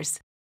 $9.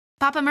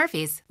 Papa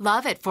Murphy's.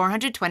 Love at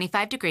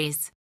 425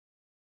 degrees.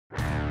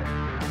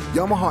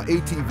 Yamaha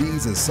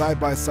ATVs and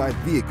side-by-side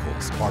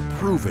vehicles are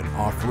proven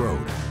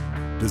off-road.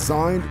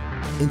 Designed,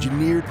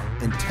 engineered,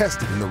 and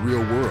tested in the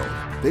real world,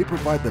 they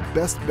provide the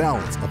best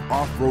balance of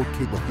off-road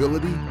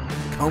capability,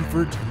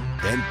 comfort,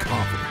 and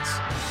confidence,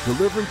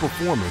 delivering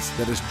performance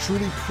that is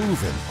truly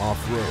proven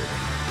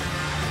off-road.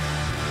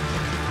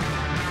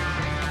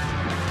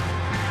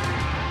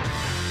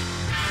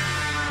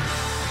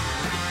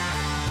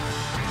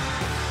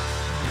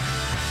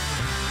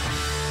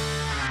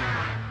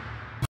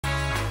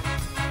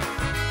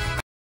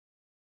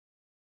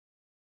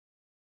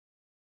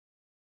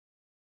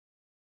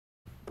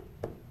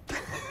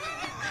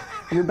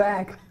 You're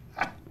back.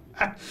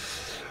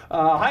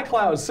 High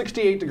clouds,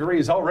 68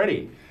 degrees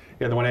already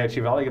in the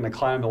Wenatchee Valley. Going to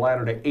climb the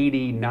ladder to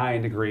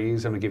 89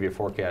 degrees. I'm going to give you a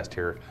forecast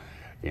here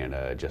in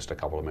just a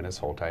couple of minutes.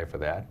 Hold tight for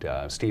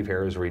that. Steve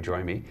Hare has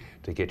rejoined me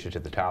to get you to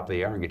the top of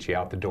the hour and get you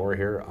out the door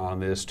here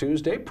on this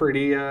Tuesday.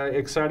 Pretty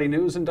exciting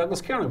news in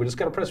Douglas County. We just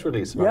got a press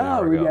release about an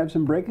hour ago. We have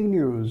some breaking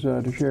news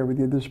to share with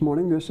you this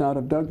morning. This out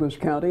of Douglas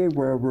County,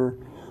 where we're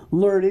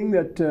learning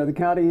that the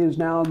county is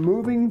now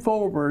moving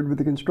forward with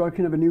the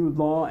construction of a new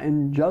law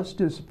and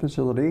justice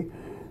facility.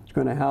 It's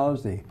going to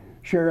house the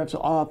sheriff's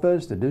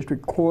office, the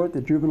district court,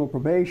 the juvenile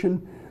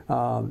probation,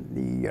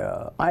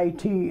 the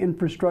IT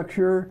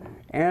infrastructure,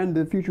 and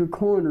the future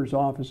coroner's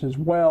office as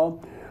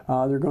well.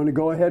 They're going to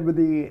go ahead with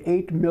the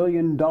 $8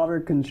 million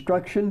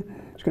construction.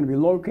 It's going to be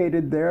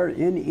located there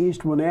in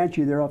East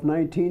Wenatchee, there off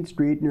 19th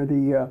Street near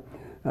the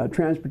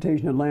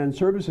Transportation and Land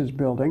Services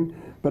building.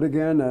 But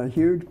again, a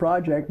huge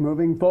project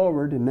moving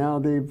forward, and now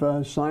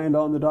they've signed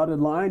on the dotted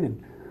line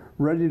and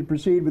ready to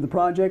proceed with the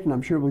project, and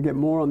I'm sure we'll get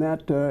more on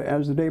that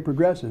as the day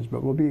progresses.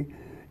 But we'll be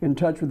in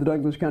touch with the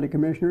Douglas County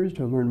Commissioners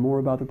to learn more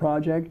about the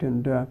project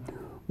and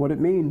what it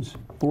means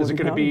for Is it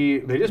going to be,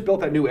 they just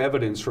built that new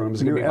evidence room,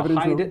 is it going to be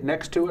behind it,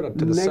 next to it,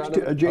 to the side of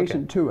it?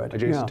 Adjacent to it.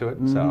 Adjacent to it,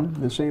 so.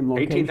 The same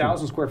location.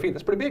 18,000 square feet,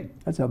 that's pretty big.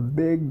 That's a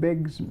big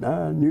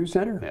new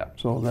center. Yeah.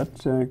 So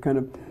that's kind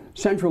of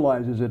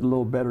centralizes it a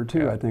little better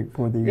too, I think,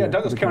 for the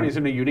Douglas County is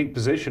in a unique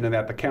position in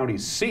that the county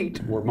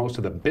seat, where most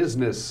of the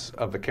business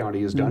of the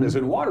county is done, is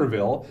in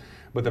Waterville,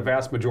 but the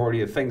vast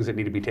majority of things that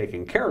need to be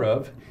taken care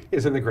of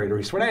is in the greater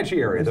East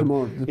Wenatchee area. It's the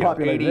more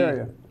populated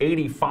area.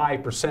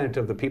 85%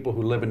 of the people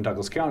who live in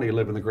Douglas County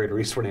live in the greater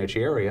East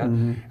Wenatchee area,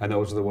 and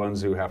those are the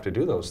ones who have to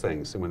do those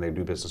things when they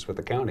do business with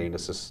the county, and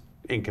it's just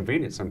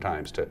inconvenient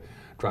sometimes to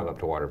drive up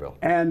to Waterville.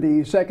 And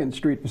the 2nd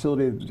Street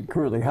facility that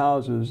currently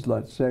houses,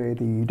 let's say,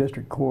 the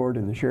district court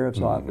and the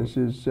sheriff's office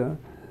is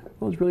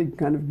well, it's really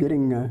kind of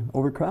getting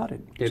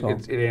overcrowded.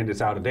 And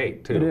it's out of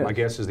date, too. My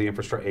guess is the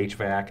infrastructure,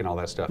 HVAC, and all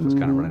that stuff is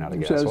kind of running out of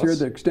gas. It says here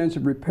that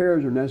extensive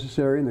repairs are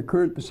necessary in the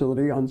current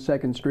facility on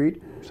 2nd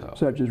Street,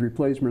 such as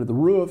replacement of the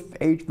roof,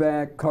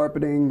 HVAC,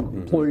 carpeting,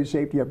 employee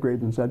safety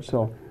upgrades and such,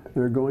 so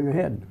they're going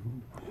ahead.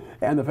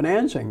 And the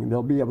financing,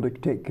 they'll be able to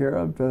take care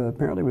of,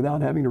 apparently,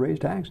 without having to raise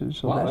taxes.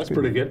 So wow, that's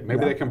pretty good.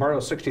 Maybe they can borrow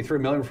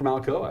 $63 million from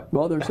Alcoa.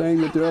 Well, they're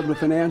saying that they're able to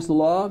finance the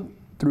law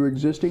through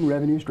existing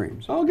revenue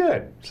streams. Oh,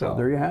 good. So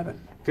there you have it.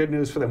 Good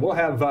news for them. We'll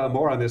have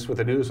more on this with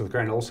the news with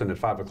Grant Olson at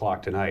 5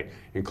 o'clock tonight,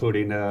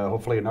 including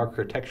hopefully an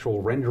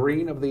architectural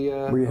rendering of the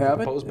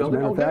proposed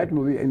building. As a matter of fact,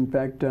 in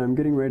fact, I'm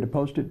getting ready to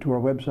post it to our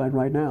website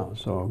right now.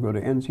 So go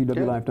to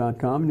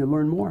ncwlife.com and you'll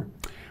learn more.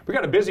 We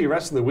got a busy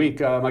rest of the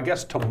week. I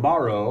guess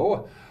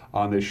tomorrow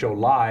on this show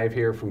live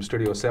here from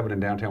Studio 7 in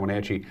downtown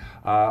Wenatchee,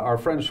 our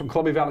friends from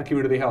Columbia Valley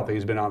Community Health,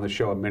 he's been on the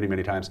show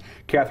many times,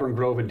 Catherine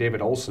Grove and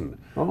David Olson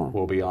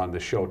will be on the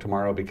show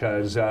tomorrow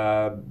because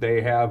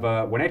they have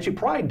Wenatchee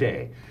Pride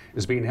Day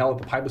is being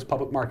held at the Pybus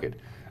Public Market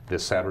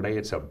this Saturday.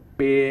 It's a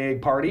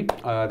big party.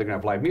 They're going to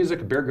have live music,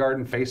 a beer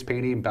garden, face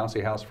painting,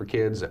 bouncy house for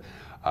kids.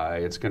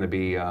 It's going to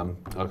be a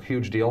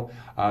huge deal.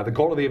 The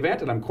goal of the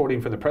event, and I'm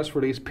quoting from the press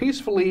release,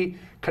 peacefully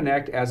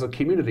connect as a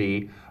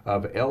community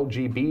of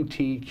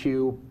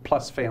LGBTQ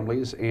plus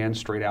families and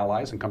straight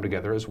allies and come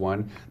together as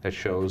one that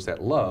shows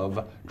that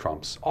love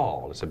trumps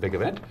all. It's a big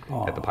event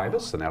at the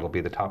Pybus, and that'll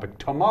be the topic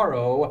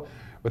tomorrow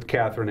with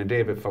Catherine and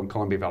David from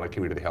Columbia Valley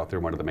Community Health. They're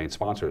one of the main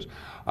sponsors.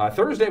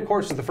 Thursday, of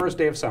course, is the first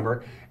day of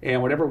summer,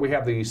 and whenever we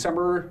have the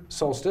summer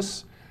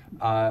solstice,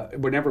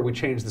 whenever we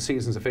change the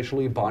seasons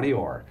officially, Bonnie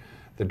Orr,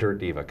 the Dirt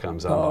Diva,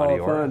 comes on. Bonnie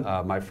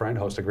Orr, my friend,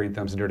 host of Green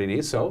Thumbs and Dirty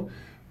Knees. So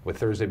with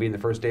Thursday being the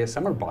first day of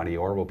summer, Bonnie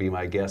Orr will be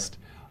my guest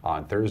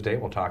on Thursday.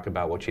 We'll talk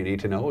about what you need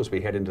to know as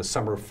we head into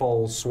summer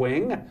full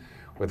swing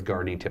with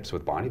gardening tips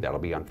with Bonnie. That'll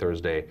be on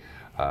Thursday,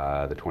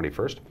 the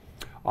 21st.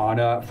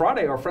 On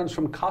Friday, our friends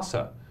from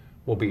CASA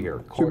will be here.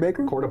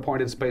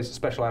 Court-appointed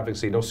special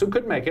advocacy. No, Sue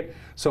couldn't make it.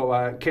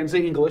 So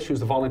Kenzie English, who's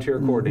the volunteer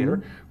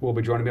coordinator, will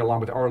be joining me along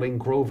with Arlene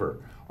Grover.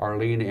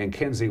 Arlene and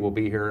Kenzie will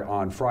be here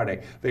on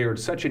Friday. They are in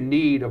such a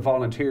need of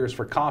volunteers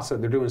for CASA.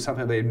 They're doing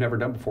something they've never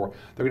done before.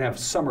 They're going to have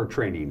summer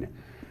training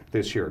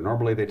this year.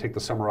 Normally they take the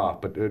summer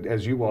off, but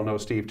as you well know,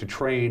 Steve, to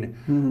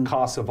train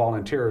CASA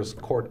volunteers,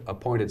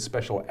 court-appointed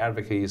special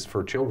advocates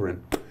for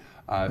children,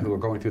 who are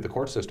going through the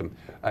court system.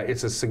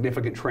 It's a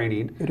significant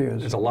training. It is.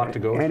 There's a lot to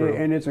go through.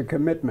 And it's a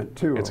commitment,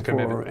 too. It's a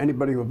commitment. For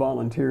anybody who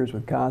volunteers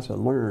with CASA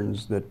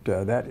learns that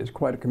that is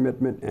quite a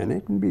commitment, and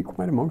it can be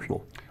quite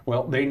emotional.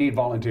 Well, they need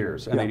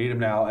volunteers, and they need them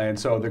now, and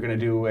so they're going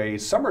to do a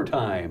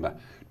summertime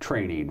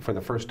training for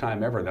the first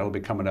time ever. That'll be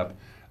coming up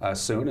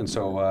soon, and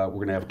so we're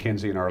going to have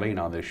Kenzie and Arlene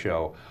on this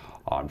show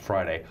on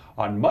Friday.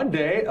 On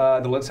Monday,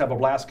 the Let's Have a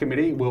Blast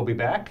Committee will be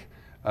back.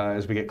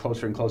 As we get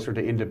closer and closer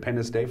to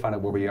Independence Day, find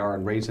out where we are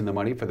in raising the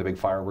money for the big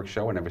fireworks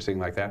show and everything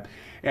like that.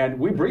 And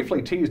we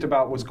briefly teased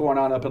about what's going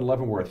on up in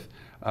Leavenworth,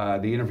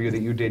 the interview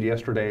that you did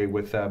yesterday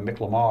with Mick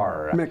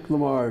Lamar. Mick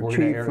Lamar, We're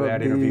going to air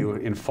that interview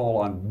in full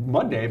on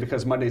Monday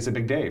because Monday's a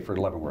big day for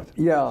Leavenworth.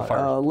 Yeah,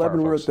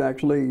 Leavenworth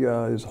actually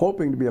is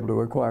hoping to be able to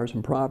acquire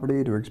some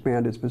property to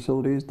expand its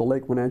facilities, the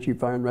Lake Wenatchee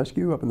Fire and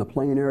Rescue up in the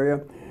Plain area.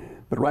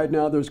 But right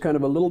now there's kind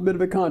of a little bit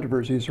of a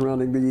controversy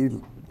surrounding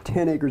the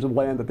 10 acres of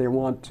land that they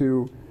want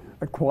to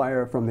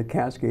acquire from the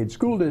Cascade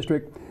School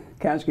District.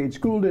 Cascade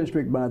School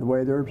District, by the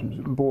way, their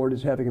board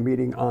is having a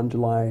meeting on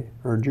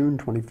June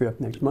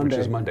 25th, next Monday.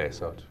 Which is Monday,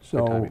 so it's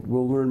So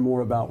we'll learn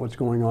more about what's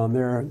going on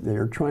there. They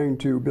are trying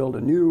to build a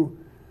new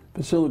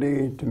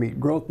facility to meet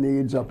growth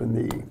needs up in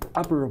the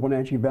upper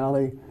Wenatchee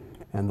Valley,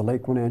 and the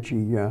Lake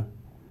Wenatchee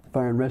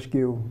Fire and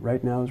Rescue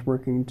right now is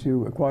working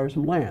to acquire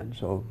some land.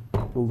 So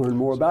We'll learn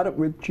more about it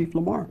with Chief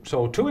Lamar.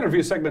 So 2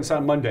 interview segments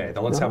on Monday.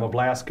 The Let's Have a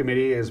Blast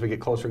committee as we get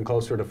closer and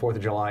closer to 4th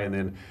of July, and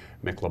then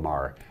Mick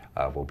Lamar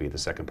will be the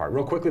second part.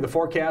 Real quickly, the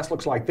forecast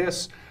looks like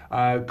this.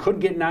 Could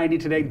get 90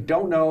 today.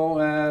 Don't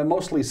know.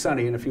 Mostly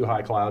sunny and a few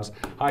high clouds.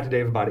 High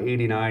today of about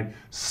 89.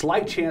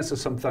 Slight chance of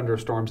some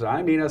thunderstorms.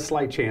 I mean a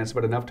slight chance,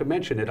 but enough to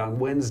mention it on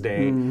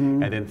Wednesday.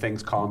 And then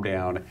things calm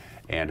down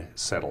and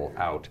settle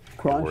out.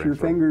 Cross your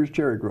fingers,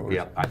 cherry growers.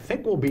 Yeah, I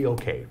think we'll be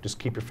okay. Just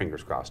keep your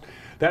fingers crossed.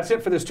 That's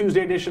it for this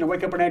Tuesday edition of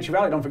Wake Up Wenatchee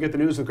Valley. Don't forget the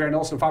news with Grant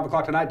Olson, 5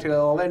 o'clock tonight.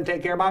 Till then,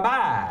 take care.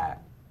 Bye-bye.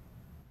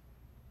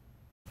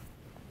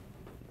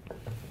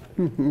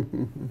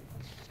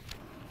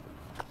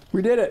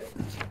 We did it.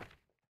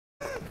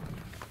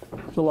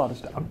 It's a lot of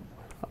stuff.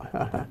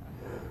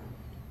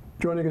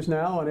 Joining us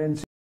now on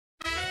NC.